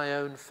inside my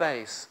own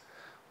face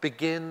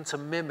begin to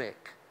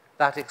mimic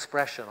that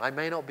expression. I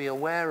may not be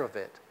aware of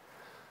it,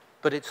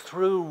 but it's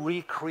through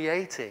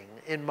recreating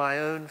in my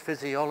own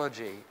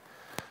physiology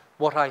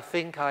what I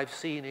think I've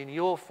seen in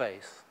your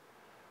face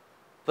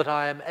that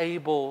I am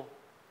able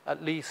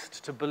at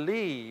least to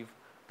believe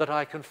that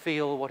I can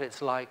feel what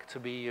it's like to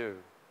be you,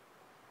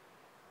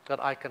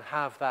 that I can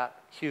have that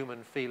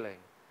human feeling.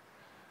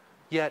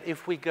 Yet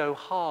if we go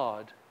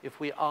hard,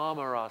 if we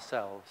armor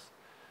ourselves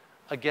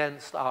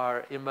against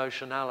our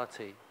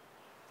emotionality,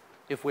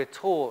 if we're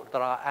taught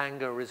that our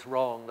anger is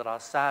wrong, that our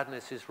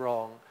sadness is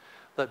wrong,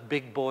 that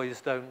big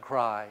boys don't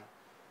cry,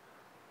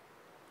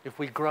 if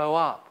we grow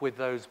up with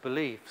those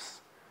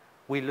beliefs,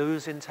 we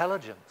lose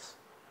intelligence.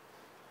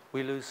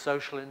 We lose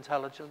social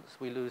intelligence,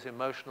 we lose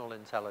emotional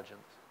intelligence.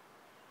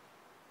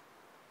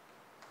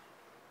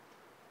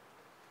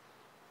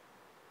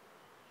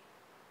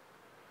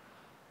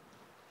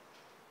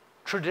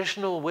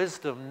 Traditional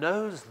wisdom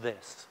knows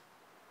this.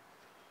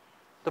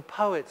 The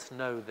poets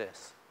know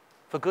this.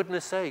 For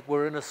goodness sake,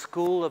 we're in a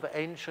school of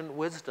ancient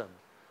wisdom.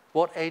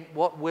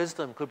 What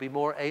wisdom could be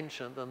more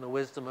ancient than the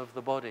wisdom of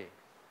the body?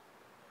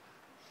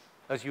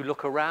 As you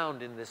look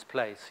around in this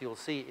place, you'll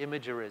see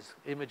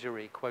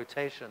imagery,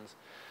 quotations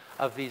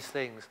of these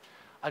things.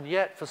 And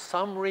yet, for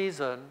some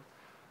reason,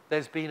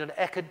 there's been an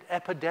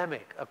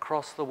epidemic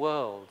across the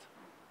world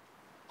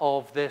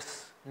of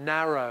this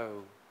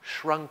narrow,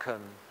 shrunken,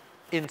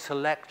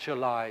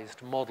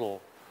 intellectualized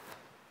model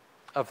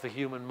of the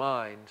human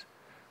mind,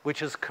 which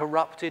has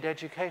corrupted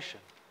education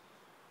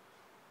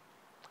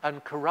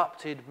and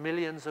corrupted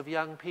millions of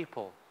young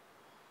people.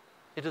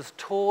 It has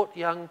taught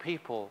young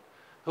people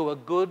who are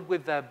good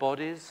with their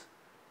bodies,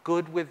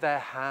 good with their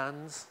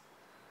hands,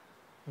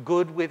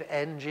 good with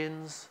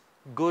engines,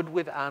 good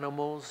with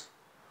animals,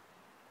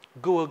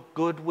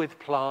 good with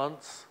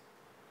plants,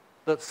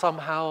 that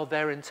somehow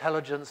their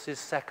intelligence is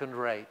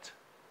second-rate.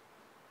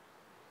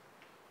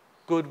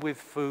 Good with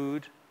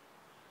food,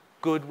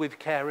 good with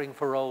caring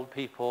for old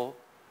people,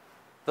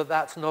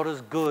 that's not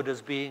as good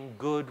as being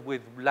good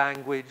with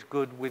language,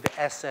 good with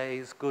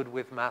essays, good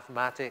with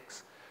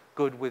mathematics,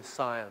 good with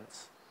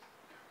science.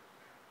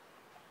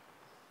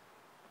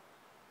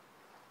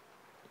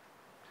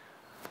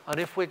 And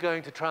if we're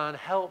going to try and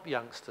help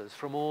youngsters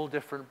from all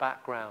different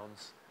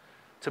backgrounds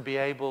to be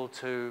able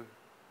to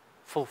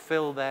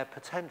fulfill their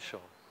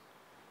potential,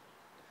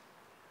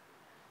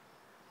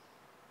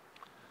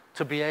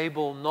 to be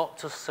able not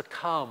to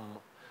succumb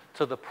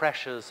to the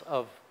pressures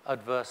of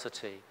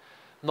adversity,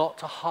 not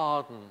to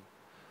harden,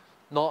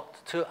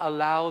 not to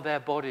allow their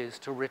bodies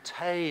to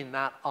retain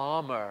that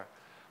armor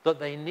that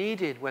they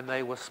needed when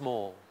they were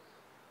small.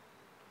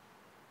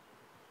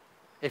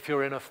 If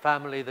you're in a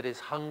family that is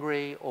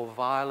hungry or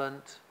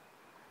violent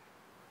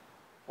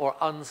or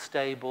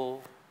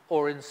unstable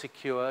or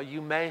insecure, you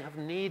may have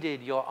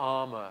needed your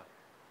armor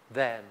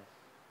then.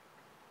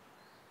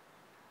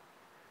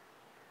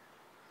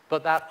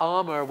 But that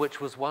armor, which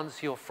was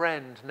once your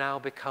friend, now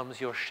becomes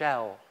your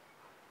shell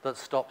that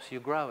stops you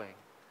growing.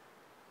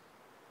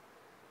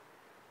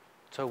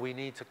 So we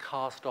need to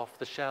cast off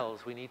the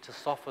shells. We need to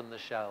soften the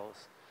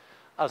shells.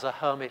 As a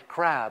hermit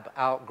crab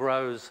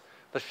outgrows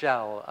the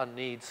shell and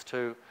needs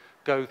to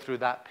go through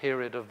that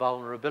period of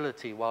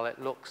vulnerability while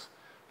it looks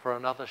for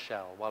another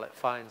shell, while it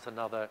finds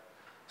another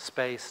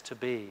space to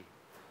be.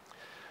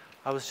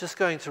 I was just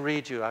going to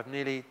read you, I've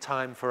nearly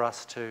time for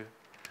us to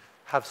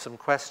have some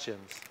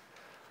questions.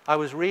 I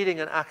was reading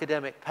an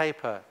academic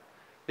paper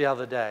the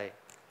other day.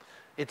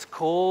 It's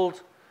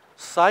called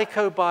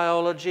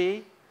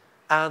Psychobiology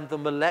and the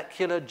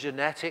Molecular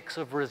Genetics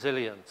of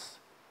Resilience.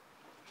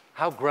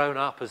 How grown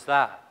up is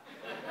that?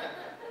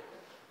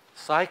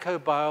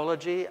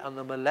 Psychobiology and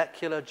the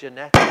Molecular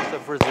Genetics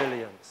of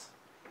Resilience.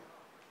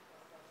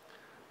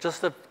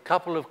 Just a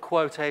couple of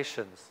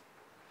quotations.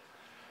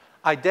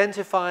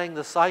 Identifying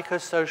the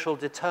psychosocial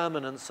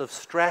determinants of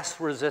stress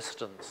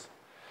resistance.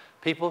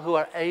 People who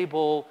are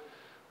able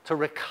to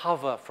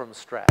recover from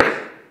stress,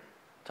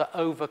 to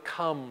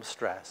overcome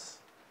stress.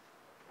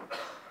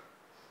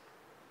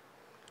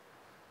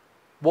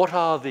 What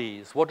are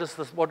these? What does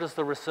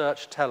the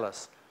research tell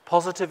us?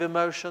 Positive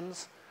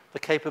emotions, the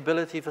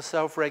capability for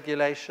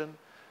self-regulation,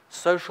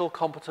 social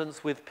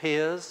competence with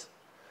peers,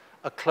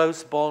 a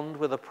close bond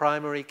with a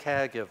primary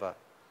caregiver,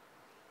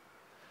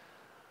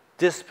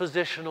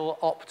 dispositional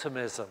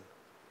optimism,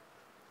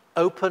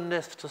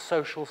 openness to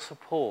social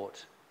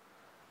support,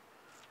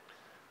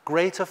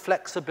 greater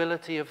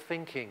flexibility of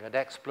thinking and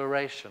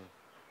exploration,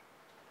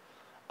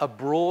 a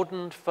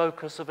broadened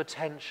focus of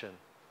attention,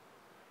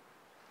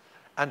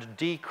 and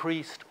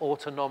decreased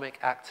autonomic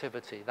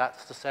activity.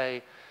 That's to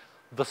say,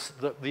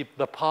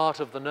 the part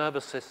of the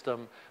nervous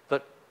system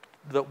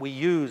that we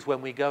use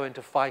when we go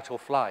into fight or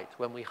flight,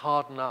 when we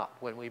harden up,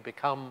 when we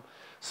become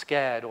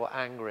scared or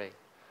angry.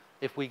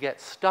 If we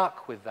get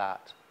stuck with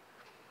that,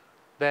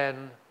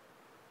 then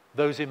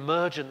those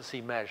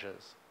emergency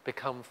measures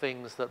become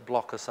things that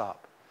block us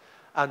up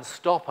and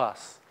stop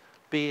us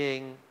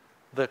being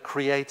the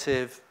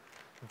creative,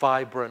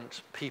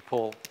 vibrant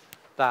people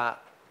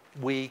that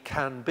we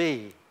can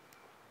be.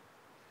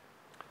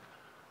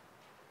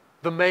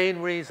 The main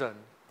reason,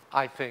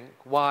 I think,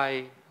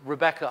 why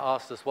Rebecca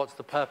asked us what's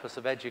the purpose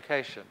of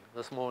education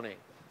this morning.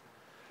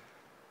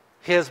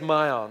 Here's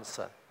my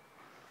answer.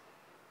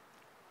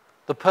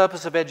 The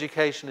purpose of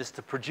education is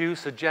to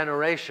produce a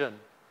generation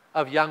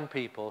of young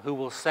people who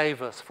will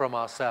save us from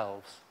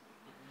ourselves,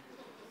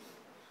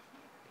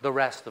 the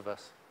rest of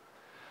us.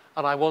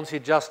 And I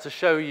wanted just to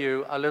show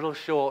you a little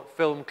short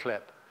film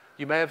clip.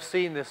 You may have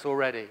seen this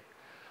already,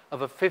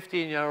 of a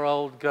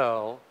 15-year-old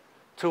girl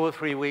 2 or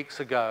 3 weeks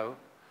ago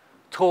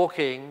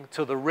talking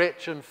to the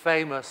rich and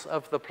famous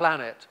of the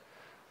planet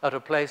at a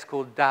place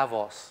called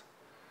Davos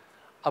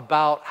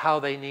about how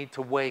they need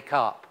to wake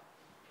up,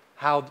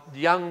 how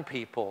young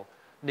people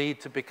need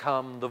to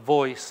become the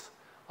voice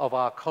of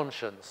our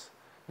conscience,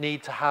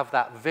 need to have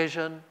that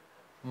vision,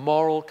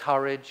 moral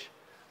courage,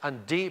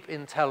 and deep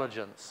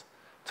intelligence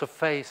to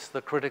face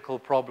the critical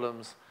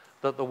problems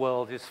that the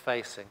world is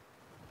facing.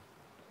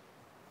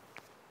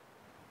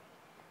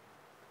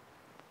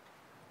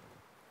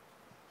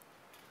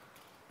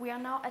 We are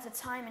now at a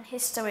time in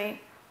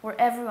history where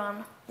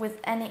everyone with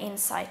any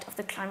insight of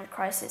the climate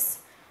crisis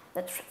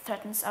that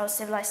threatens our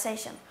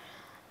civilization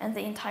and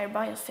the entire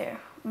biosphere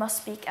must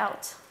speak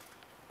out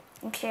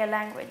in clear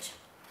language,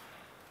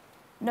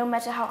 no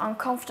matter how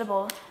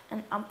uncomfortable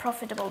and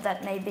unprofitable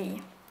that may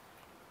be.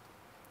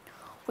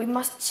 We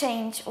must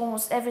change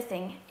almost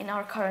everything in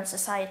our current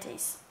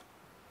societies.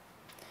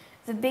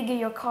 The bigger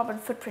your carbon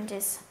footprint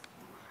is,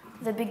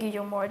 the bigger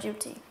your moral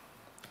duty.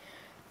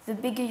 The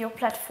bigger your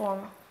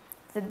platform,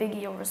 the bigger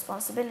your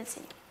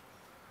responsibility.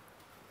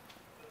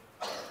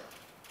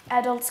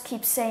 Adults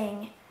keep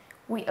saying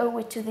we owe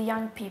it to the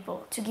young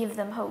people to give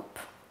them hope.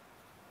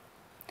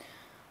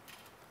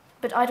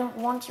 But I don't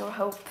want your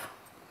hope.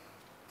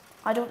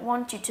 I don't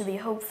want you to be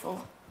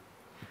hopeful.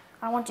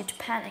 I want you to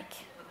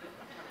panic.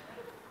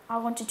 I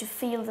want you to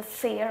feel the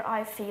fear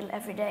I feel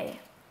every day.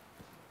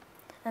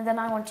 And then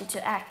I want you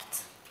to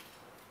act.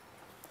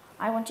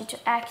 I want you to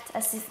act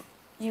as if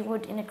you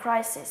would in a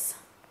crisis.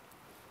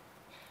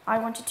 I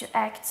want you to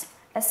act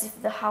as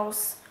if the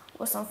house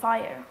was on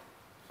fire,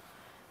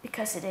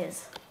 because it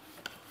is.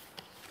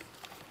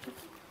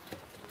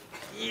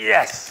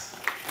 Yes!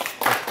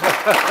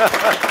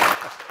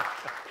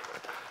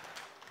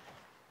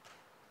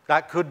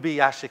 That could be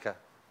Yashika.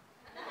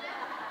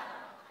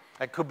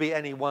 That could be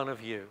any one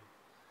of you.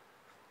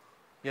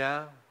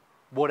 Yeah?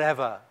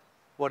 Whatever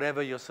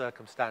your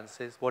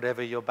circumstances,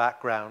 whatever your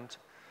background.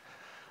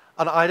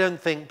 And I don't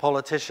think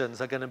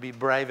politicians are going to be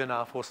brave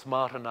enough or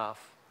smart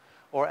enough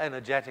or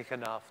energetic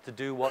enough to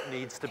do what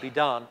needs to be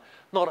done,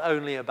 not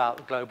only about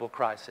the global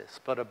crisis,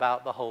 but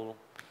about the whole,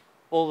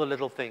 all the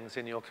little things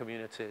in your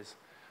communities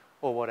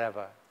or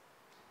whatever.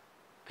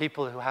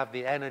 People who have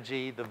the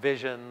energy, the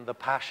vision, the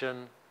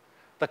passion,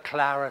 the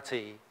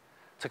clarity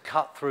to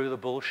cut through the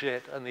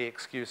bullshit and the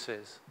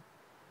excuses,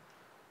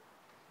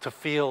 to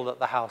feel that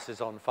the house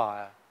is on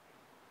fire,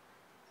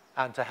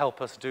 and to help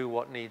us do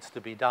what needs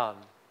to be done.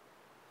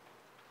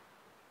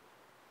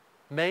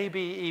 Maybe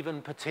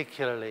even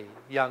particularly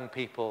young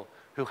people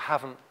who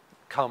haven't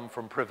come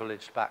from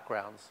privileged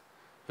backgrounds,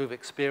 who've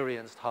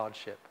experienced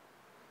hardship,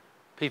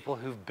 people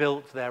who've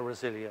built their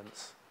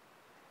resilience,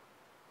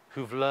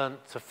 who've learned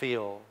to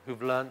feel,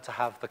 who've learned to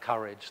have the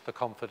courage, the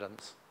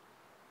confidence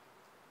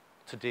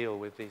to deal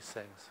with these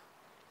things.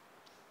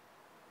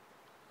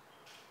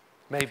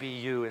 Maybe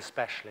you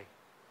especially.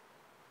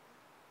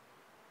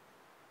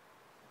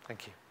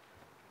 Thank you.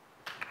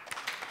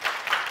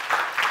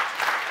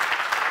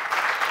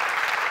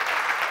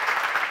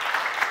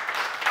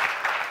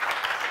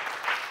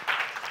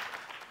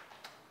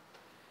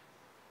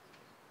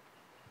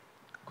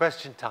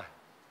 Question time.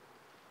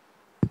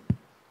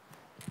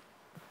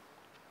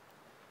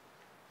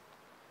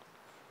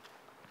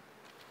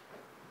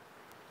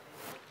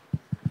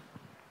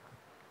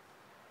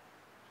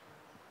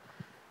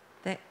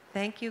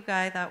 Thank you,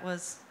 Guy. That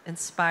was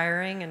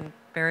inspiring and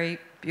very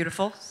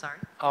beautiful. Sorry.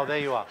 Oh, there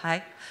you are.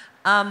 Hi.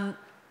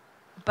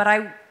 But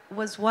I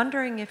was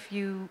wondering if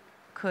you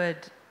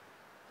could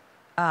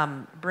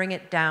bring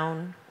it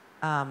down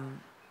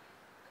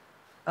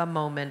a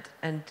moment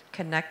and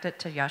connect it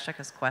to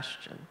Yashika's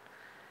question.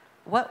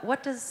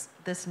 What does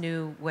this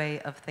new way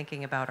of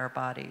thinking about our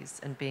bodies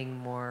and being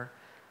more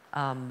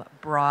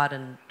broad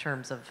in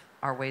terms of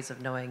our ways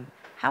of knowing,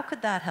 how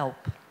could that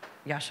help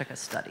Yashika's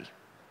study?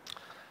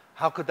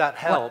 How could that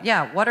help?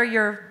 What are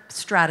your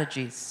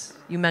strategies?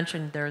 You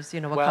mentioned there's,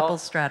 a couple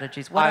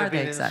strategies. What are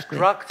they exactly?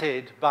 I've been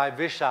instructed by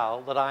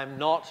Vishal that I'm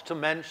not to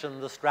mention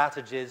the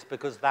strategies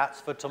because that's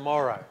for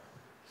tomorrow.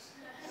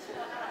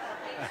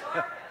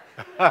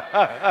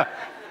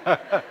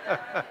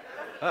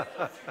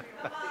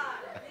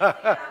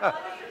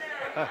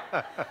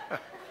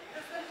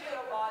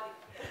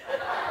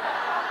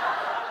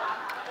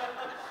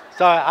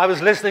 So I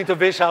was listening to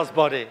Vishal's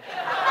body.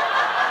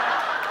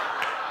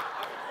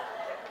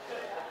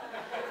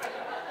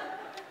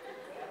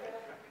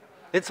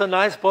 It's a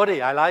nice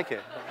body, I like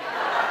it.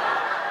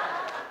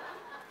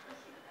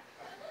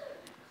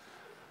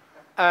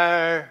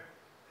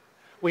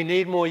 We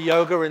need more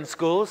yoga in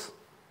schools,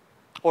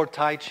 or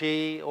Tai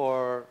Chi,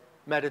 or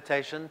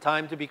meditation,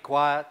 time to be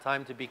quiet,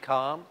 time to be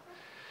calm.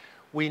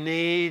 We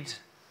need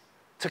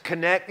to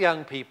connect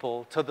young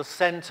people to the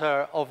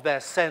center of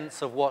their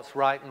sense of what's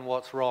right and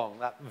what's wrong,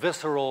 that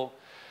visceral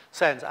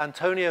sense.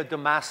 Antonio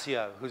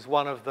Damasio, who's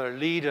one of the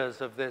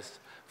leaders of this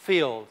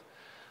field,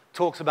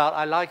 talks about,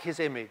 I like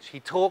his image, he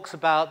talks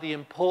about the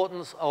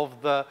importance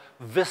of the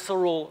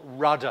visceral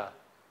rudder.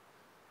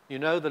 You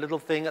know, the little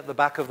thing at the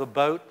back of the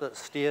boat that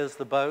steers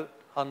the boat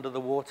under the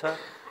water?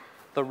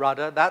 The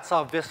rudder, that's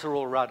our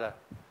visceral rudder.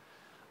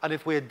 And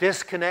if we're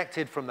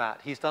disconnected from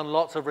that, he's done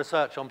lots of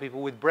research on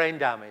people with brain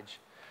damage.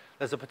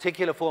 There's a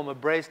particular form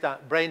of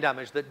brain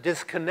damage that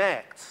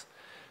disconnects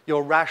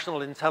your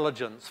rational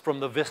intelligence from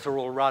the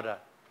visceral rudder.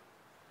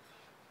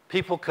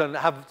 People can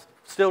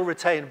still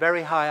retain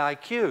very high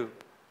IQ.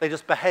 They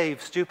just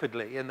behave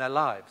stupidly in their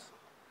lives.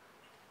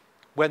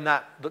 When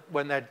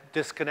they're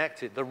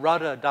disconnected, the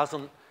rudder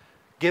doesn't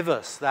give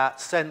us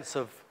that sense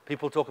of,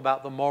 people talk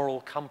about the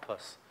moral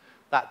compass,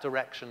 that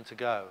direction to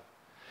go.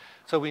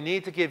 So we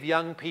need to give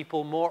young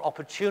people more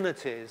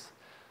opportunities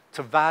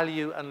to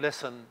value and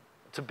listen,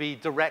 to be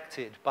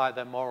directed by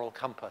their moral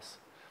compass,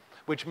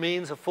 which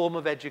means a form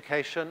of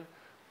education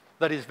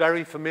that is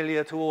very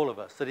familiar to all of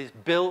us, that is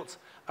built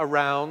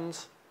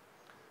around,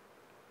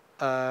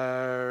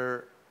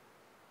 I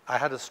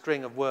had a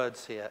string of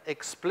words here,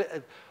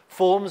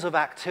 forms of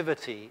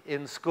activity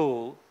in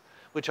school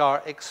which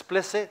are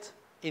explicit,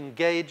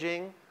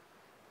 engaging.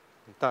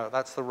 No,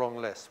 that's the wrong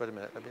list. Wait a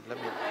minute.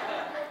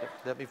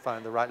 Let me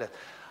find the right list.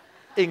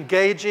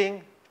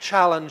 Engaging,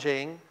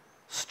 challenging,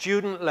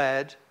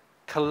 student-led,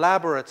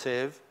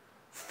 collaborative,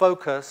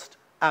 focused,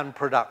 and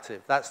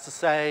productive. That's to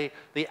say,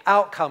 the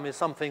outcome is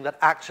something that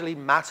actually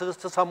matters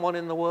to someone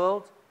in the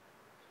world,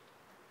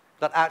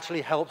 that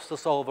actually helps to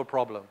solve a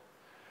problem.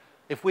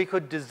 If we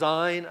could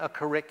design a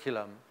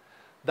curriculum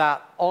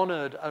that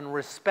honored and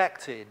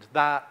respected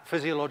that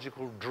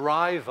physiological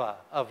driver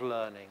of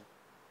learning,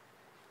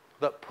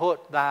 that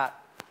put those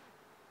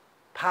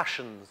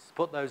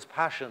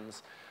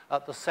passions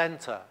at the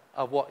center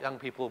of what young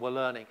people were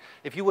learning.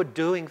 If you were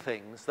doing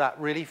things that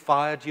really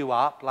fired you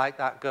up, like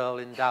that girl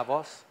in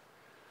Davos,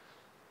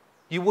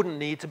 you wouldn't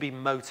need to be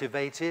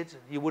motivated.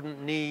 You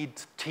wouldn't need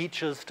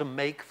teachers to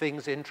make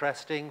things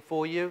interesting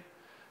for you.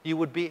 You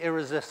would be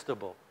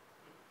irresistible.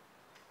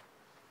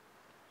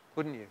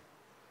 Wouldn't you?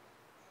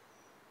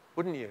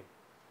 Wouldn't you?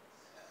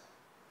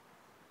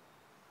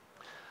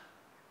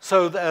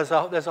 So there's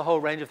a whole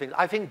range of things.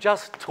 I think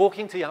just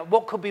talking to young,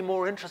 what could be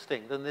more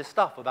interesting than this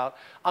stuff about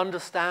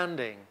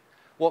understanding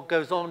what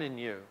goes on in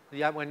you?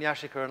 When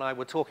Yashika and I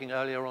were talking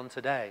earlier on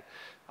today,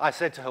 I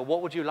said to her,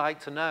 what would you like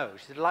to know?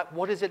 She said,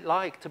 what is it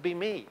like to be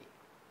me?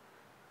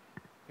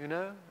 You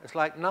know? It's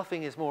like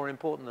nothing is more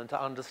important than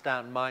to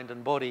understand mind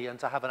and body and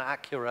to have an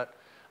accurate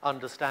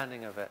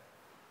understanding of it.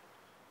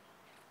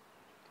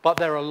 But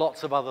there are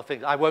lots of other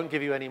things. I won't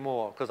give you any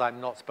more because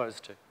I'm not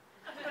supposed to.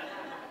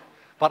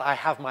 But I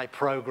have my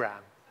program.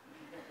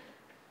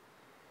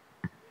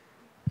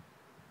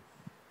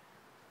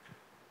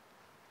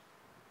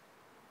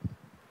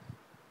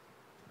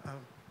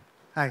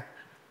 Hi.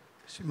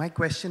 So my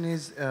question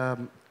is,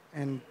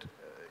 and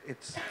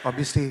it's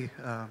obviously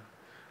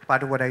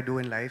part of what I do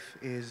in life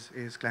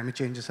is climate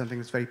change is something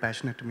that's very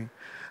passionate to me.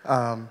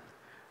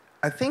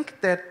 I think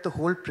that the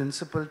whole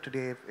principle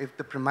today, if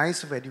the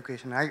premise of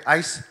education,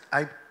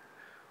 I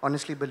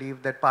honestly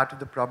believe that part of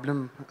the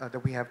problem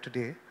that we have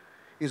today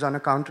is on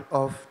account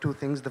of two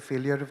things: the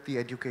failure of the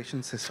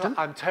education system.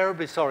 So I'm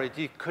terribly sorry.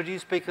 Could you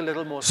speak a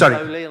little more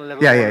slowly and a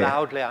little more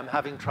loudly? I'm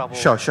having trouble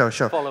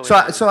following.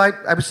 So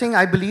I was saying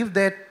I believe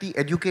that the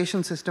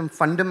education system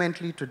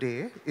fundamentally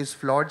today is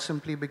flawed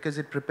simply because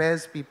it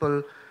prepares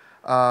people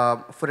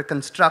for a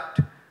construct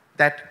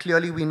that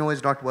clearly we know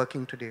is not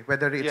working today,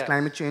 whether it's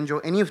climate change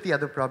or any of the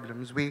other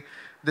problems.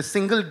 The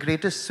single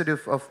greatest sort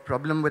of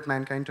problem with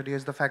mankind today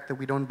is the fact that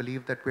we don't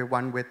believe that we're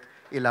one with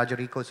a larger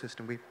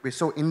ecosystem. We're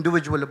so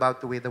individual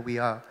about the way that we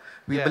are.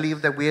 We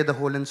believe that we're the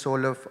whole and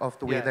soul of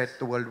the way that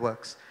the world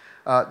works.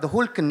 The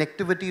whole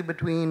connectivity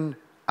between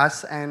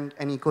us and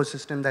an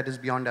ecosystem that is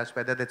beyond us,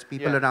 whether that's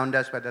people around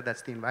us, whether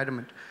that's the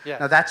environment.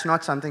 Now that's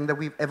not something that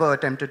we've ever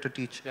attempted to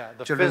teach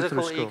children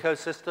through school. The physical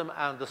ecosystem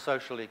and the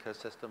social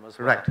ecosystem as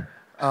well.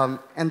 Right.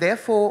 And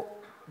therefore,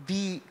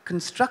 the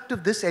construct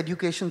of this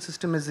education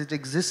system as it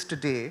exists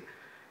today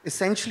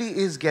essentially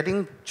is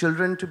getting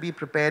children to be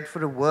prepared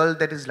for a world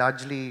that is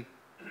largely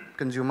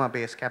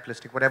consumer-based,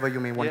 capitalistic, whatever you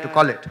may want to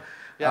call it.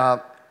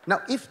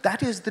 Now, if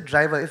that is the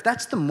driver, if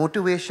that's the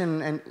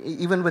motivation, and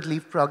even with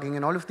leapfrogging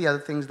and all of the other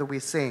things that we're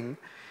saying,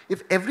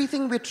 if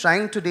everything we're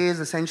trying today is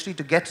essentially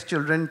to get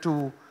children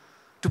to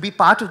be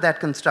part of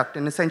that construct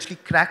and essentially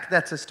crack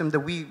that system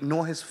that we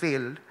know has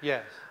failed,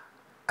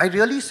 I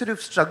really sort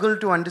of struggle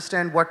to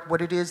understand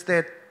what it is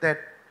that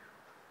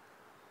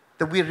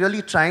we're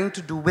really trying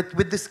to do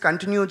with this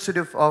continued sort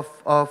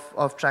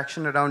of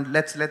traction around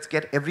let's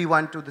get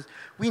everyone to this.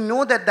 We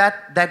know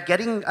that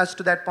getting us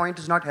to that point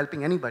is not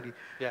helping anybody.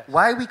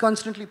 Why are we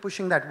constantly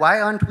pushing that? Why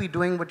aren't we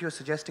doing what you're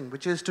suggesting,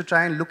 which is to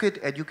try and look at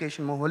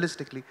education more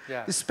holistically,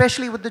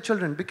 especially with the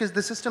children, because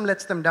the system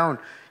lets them down.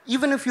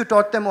 Even if you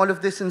taught them all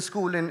of this in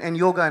school and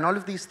yoga and all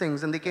of these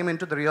things, and they came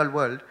into the real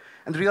world,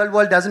 and the real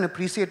world doesn't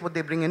appreciate what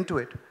they bring into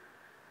it,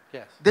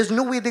 there's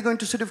no way they're going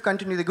to sort of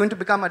continue. They're going to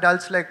become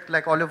adults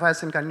like all of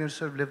us and continue to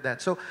sort of live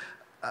that. So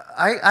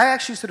I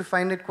actually sort of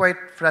find it quite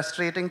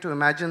frustrating to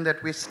imagine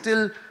that we're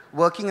still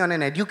working on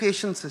an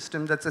education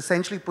system that's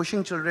essentially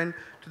pushing children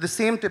to the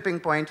same tipping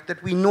point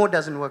that we know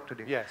doesn't work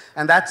today.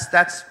 And that's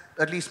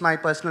at least my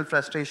personal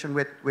frustration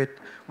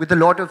with a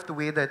lot of the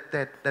way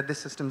that this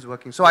system's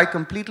working. So I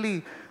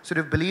completely sort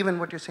of believe in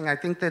what you're saying. I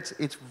think that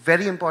it's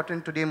very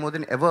important today more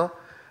than ever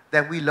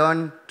that we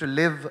learn to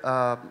live,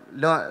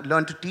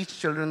 learn to teach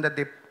children that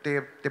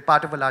they're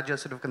part of a larger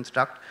sort of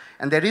construct.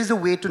 And there is a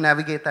way to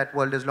navigate that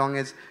world as long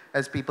as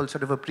people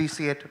sort of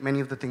appreciate many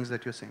of the things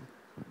that you're saying.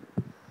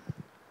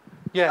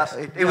 Yes.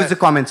 It was a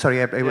comment, sorry,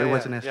 it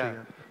wasn't necessary.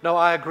 Yeah. No,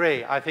 I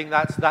agree. I think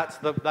that's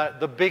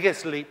the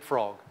biggest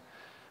leapfrog,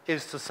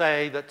 is to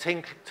say that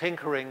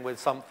tinkering with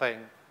something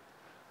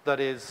that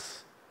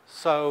is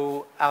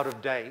so out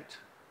of date,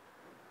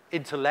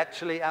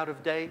 intellectually out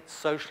of date,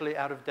 socially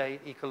out of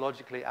date,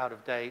 ecologically out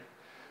of date,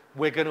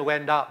 we're going to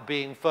end up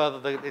being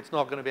further, it's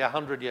not going to be a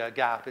 100-year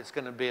gap, it's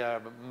going to be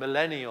a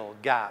millennial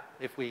gap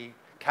if we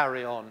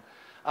carry on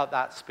at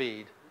that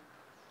speed.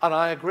 And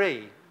I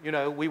agree, you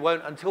know, we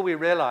won't, until we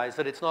realize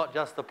that it's not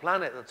just the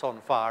planet that's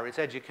on fire, it's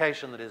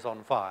education that is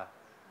on fire.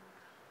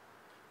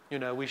 You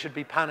know, we should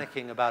be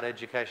panicking about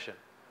education.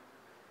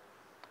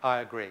 I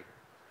agree.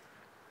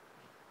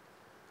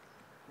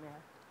 Yeah.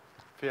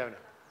 Fiona.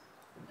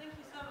 Thank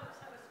you so much.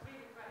 That was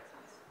really great to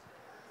listen to.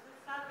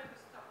 It's sad when we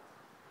stopped.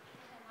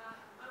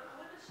 I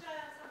want to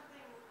share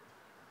something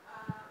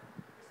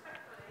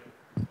respectfully.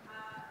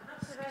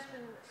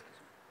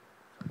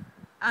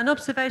 An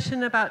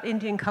observation about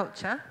Indian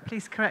culture.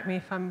 Please correct me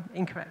if I'm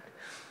incorrect.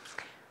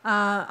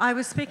 I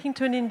was speaking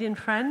to an Indian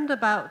friend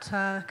about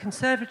a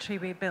conservatory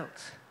we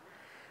built.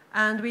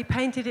 And we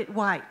painted it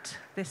white,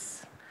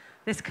 this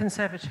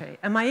conservatory.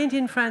 And my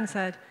Indian friend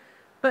said,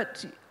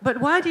 but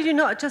why did you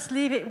not just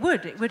leave it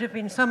wood? It would have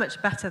been so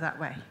much better that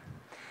way.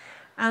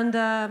 And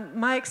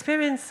my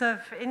experience of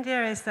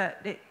India is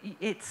that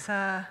it's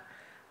a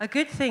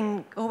good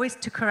thing always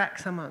to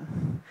correct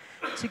someone,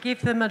 to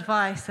give them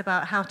advice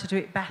about how to do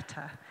it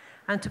better,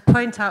 and to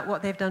point out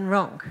what they've done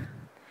wrong.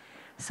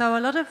 So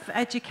a lot of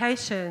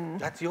education...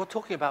 You're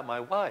talking about my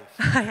wife.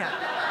 Yeah.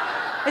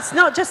 It's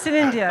not just in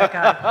India,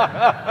 Guy.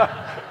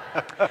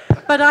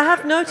 But I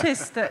have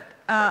noticed that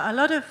a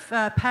lot of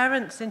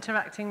parents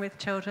interacting with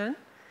children,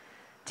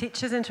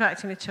 teachers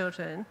interacting with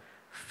children,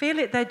 feel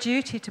it their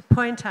duty to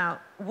point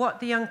out what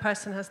the young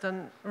person has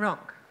done wrong,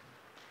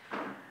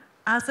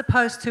 as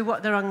opposed to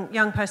what the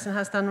young person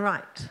has done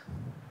right.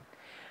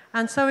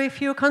 And so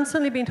if you're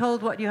constantly being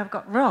told what you have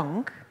got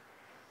wrong,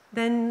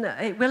 then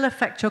it will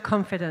affect your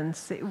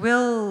confidence. It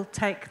will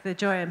take the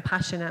joy and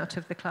passion out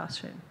of the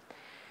classroom.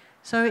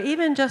 So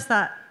even just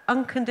that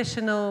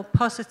unconditional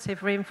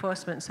positive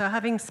reinforcement, so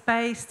having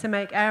space to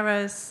make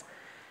errors,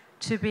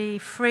 to be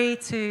free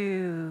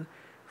to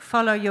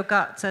follow your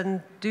gut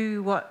and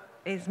do what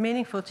is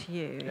meaningful to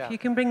you, yeah. If you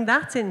can bring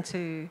that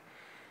into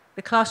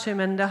the classroom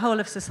and the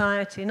whole of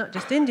society, not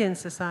just Indian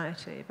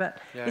society, but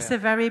it's a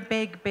very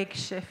big, big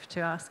shift to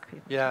ask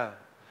people. Yeah,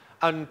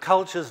 and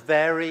cultures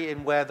vary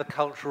in where the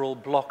cultural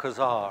blockers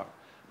are.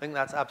 I think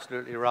that's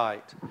absolutely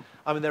right.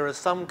 I mean, there are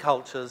some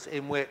cultures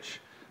in which,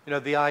 you know,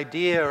 the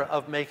idea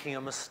of making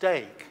a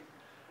mistake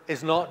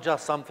is not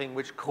just something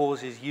which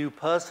causes you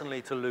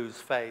personally to lose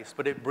face,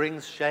 but it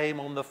brings shame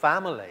on the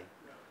family.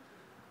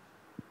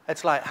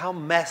 It's like, how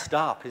messed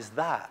up is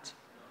that?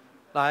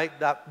 Like,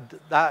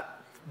 that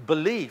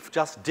belief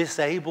just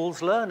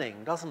disables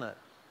learning, doesn't it?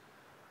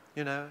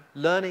 You know,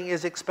 learning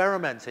is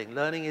experimenting,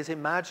 learning is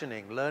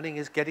imagining, learning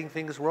is getting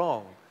things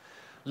wrong.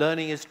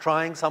 Learning is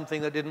trying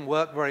something that didn't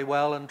work very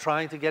well and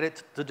trying to get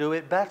it to do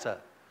it better.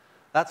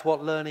 That's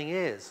what learning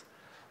is.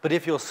 But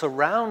if you're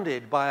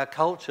surrounded by a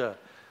culture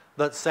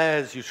that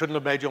says you shouldn't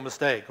have made your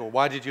mistake, or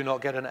why did you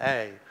not get an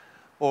A,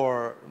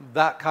 or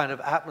that kind of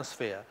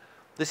atmosphere,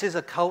 this is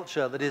a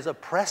culture that is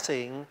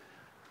oppressing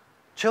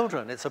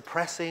children. It's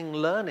oppressing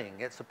learning.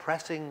 It's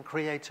oppressing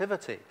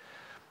creativity.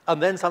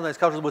 And then sometimes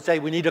cultures would say,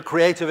 we need a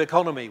creative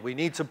economy. We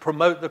need to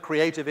promote the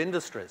creative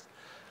industries.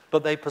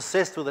 But they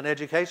persist with an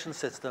education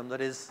system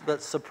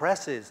that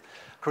suppresses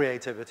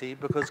creativity,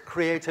 because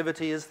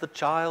creativity is the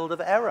child of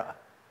error.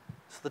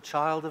 It's the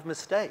child of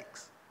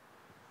mistakes.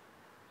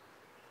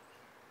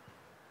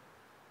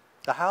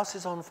 The house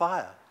is on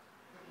fire.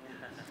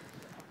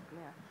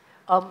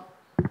 Yeah.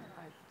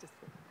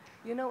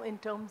 You know, in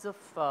terms of,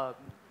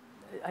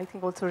 I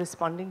think also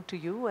responding to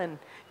you, and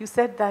you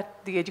said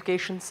that the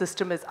education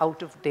system is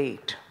out of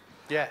date.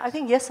 Yes. I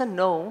think yes and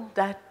no,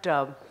 that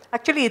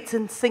actually it's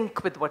in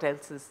sync with what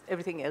else is,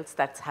 everything else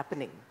that's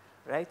happening,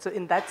 right? So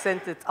in that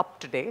sense, it's up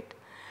to date.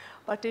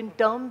 But in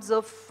terms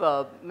of,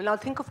 now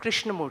think of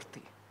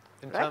Krishnamurti.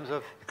 In terms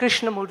of?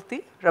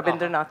 Krishnamurti,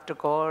 Rabindranath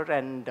Tagore,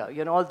 and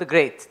you know, all the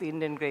greats, the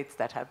Indian greats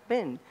that have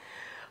been.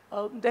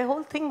 Their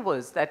whole thing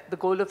was that the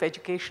goal of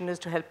education is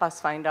to help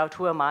us find out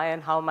who am I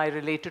and how am I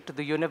related to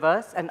the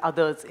universe and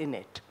others in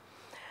it.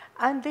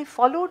 And they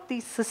followed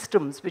these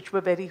systems which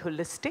were very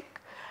holistic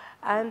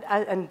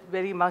and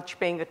very much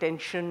paying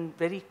attention,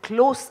 very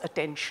close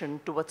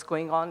attention to what's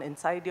going on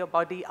inside your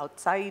body,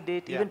 outside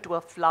it, even to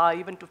a fly,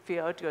 even to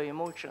fear, to your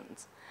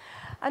emotions.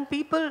 And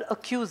people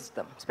accused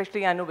them,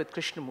 especially I know with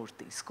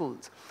Krishnamurti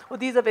schools. Oh,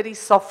 these are very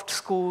soft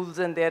schools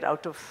and they're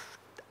out of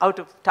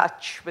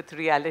touch with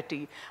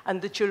reality,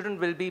 and the children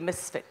will be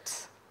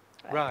misfits.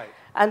 Right.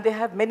 And they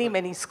have many,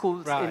 many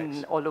schools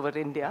in all over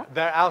India.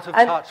 They're out of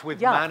touch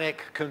with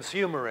manic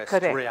consumerist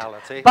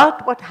reality.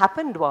 But what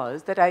happened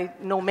was that I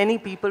know many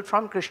people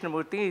from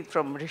Krishnamurti,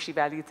 from Rishi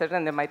Valley, etc.,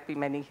 and there might be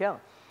many here.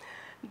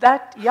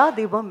 that, yeah,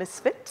 they were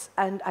misfits,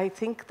 and I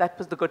think that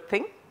was the good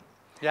thing.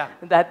 Yeah.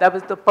 That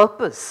was the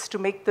purpose, to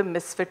make them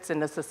misfits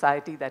in a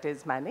society that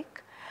is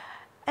manic.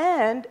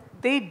 And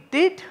they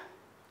did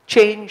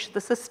change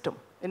the system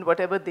in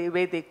whatever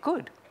way they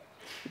could.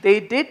 They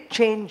did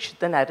change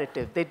the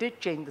narrative. They did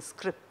change the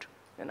script,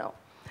 you know.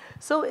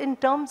 So in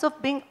terms of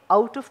being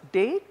out of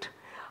date,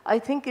 I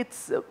think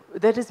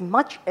there is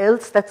much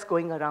else that's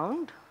going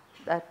around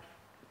that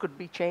could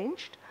be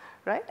changed,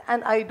 right?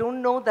 And I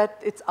don't know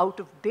that it's out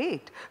of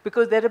date,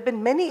 because there have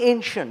been many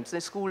ancients, the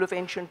school of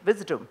ancient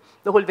wisdom,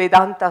 the whole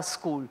Vedanta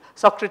school,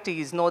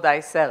 Socrates, know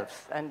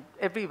thyself, and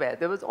everywhere.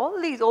 There was all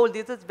these old,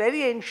 this is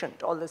very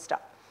ancient, all this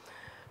stuff.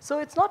 So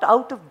it's not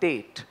out of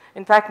date.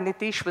 In fact,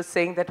 Nitish was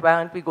saying that why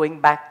aren't we going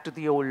back to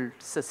the old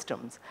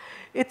systems?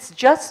 It's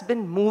just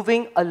been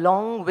moving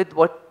along with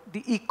what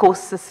the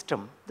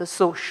ecosystem, the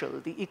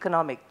social, the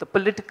economic, the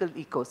political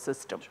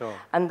ecosystem. Sure.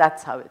 And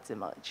that's how it's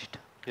emerged.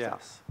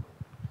 Yes. So.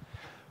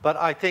 But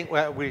I think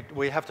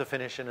we have to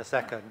finish in a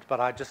second, but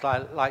I'd just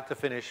like to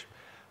finish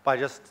by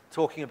just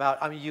talking about,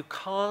 I mean, you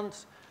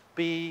can't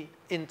be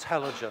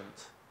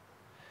intelligent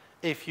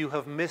if you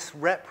have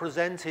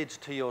misrepresented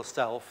to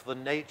yourself the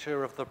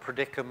nature of the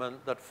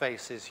predicament that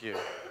faces you.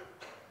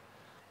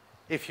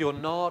 If you're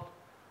not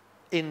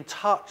in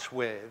touch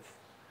with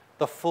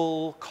the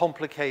full,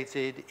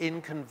 complicated,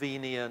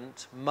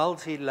 inconvenient,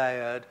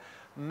 multi-layered,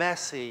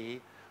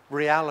 messy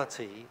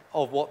reality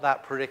of what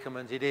that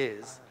predicament it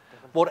is,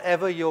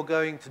 whatever you're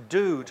going to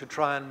do to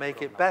try and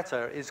make it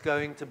better is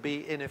going to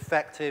be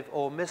ineffective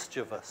or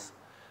mischievous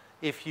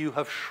if you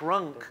have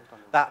shrunk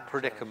that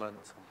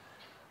predicament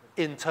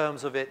in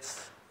terms of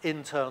its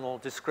internal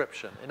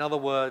description. In other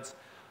words,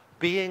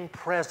 being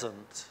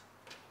present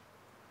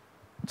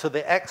to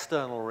the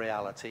external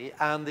reality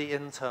and the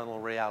internal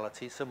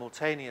reality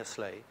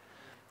simultaneously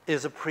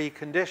is a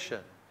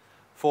precondition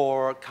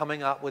for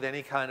coming up with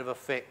any kind of a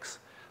fix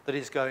that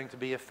is going to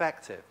be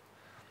effective.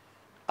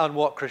 And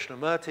what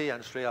Krishnamurti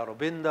and Sri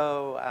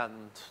Aurobindo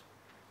and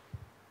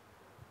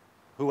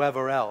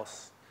whoever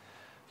else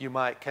you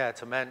might care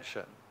to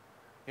mention,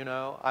 you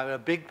know, I mean, a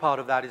big part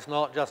of that is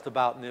not just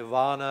about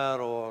nirvana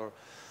or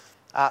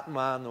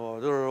Atman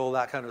or all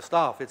that kind of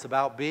stuff. It's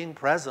about being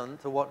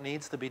present to what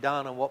needs to be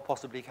done and what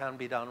possibly can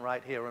be done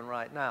right here and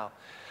right now.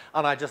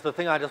 And the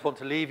thing I just want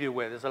to leave you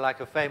with is like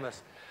a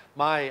famous,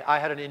 I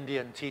had an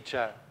Indian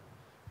teacher.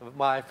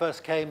 I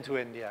first came to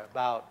India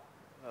about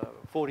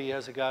 40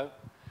 years ago.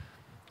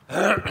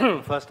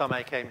 First time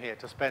I came here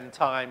to spend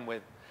time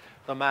with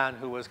the man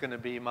who was going to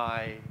be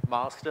my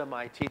master,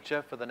 my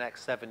teacher for the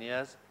next 7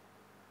 years.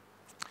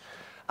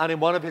 And in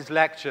one of his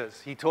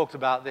lectures, he talked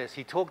about this.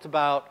 He talked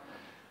about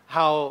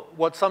how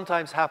what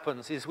sometimes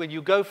happens is when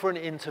you go for an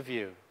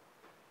interview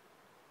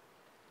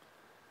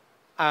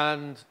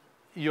and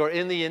you're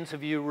in the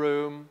interview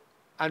room,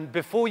 and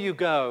before you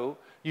go,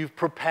 you've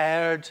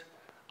prepared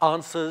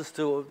answers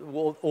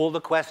to all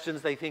the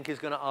questions they think you're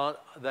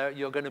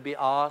going to be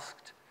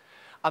asked.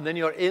 And then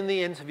you're in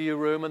the interview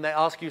room and they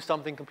ask you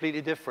something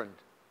completely different.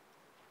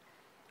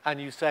 And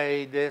you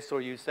say this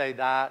or you say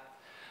that.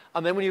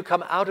 And then when you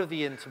come out of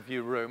the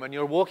interview room and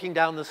you're walking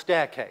down the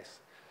staircase,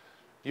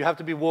 you have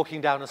to be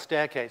walking down a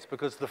staircase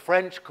because the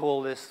French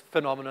call this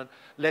phenomenon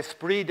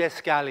l'esprit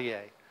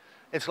d'escalier.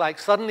 It's like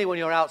suddenly when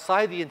you're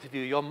outside the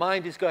interview, your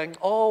mind is going,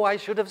 oh, I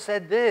should have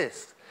said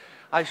this.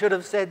 I should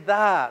have said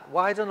that.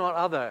 Why do not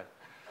other?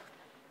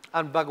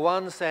 And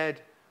Bhagwan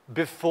said,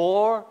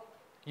 before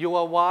you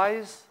are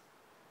wise,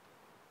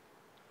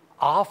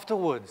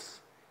 afterwards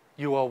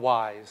you are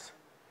wise.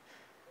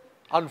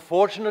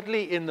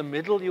 Unfortunately, in the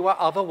middle, you are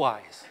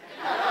otherwise.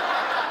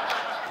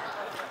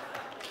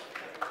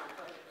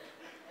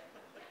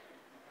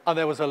 And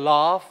there was a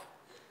laugh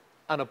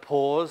and a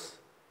pause,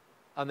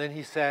 and then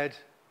he said,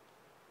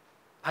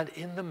 and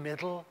in the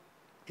middle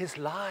is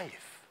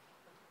life.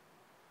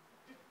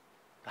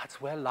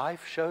 That's where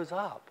life shows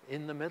up,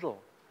 in the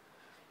middle.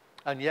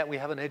 And yet we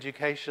have an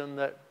education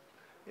that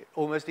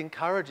almost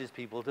encourages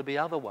people to be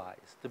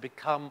otherwise, to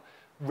become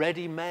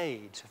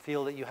ready-made, to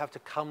feel that you have to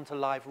come to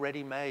life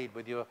ready-made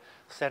with your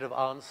set of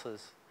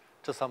answers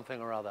to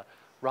something or other,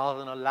 rather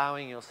than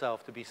allowing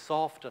yourself to be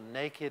soft and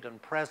naked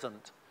and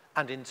present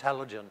and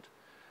intelligent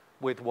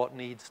with what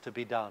needs to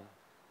be done.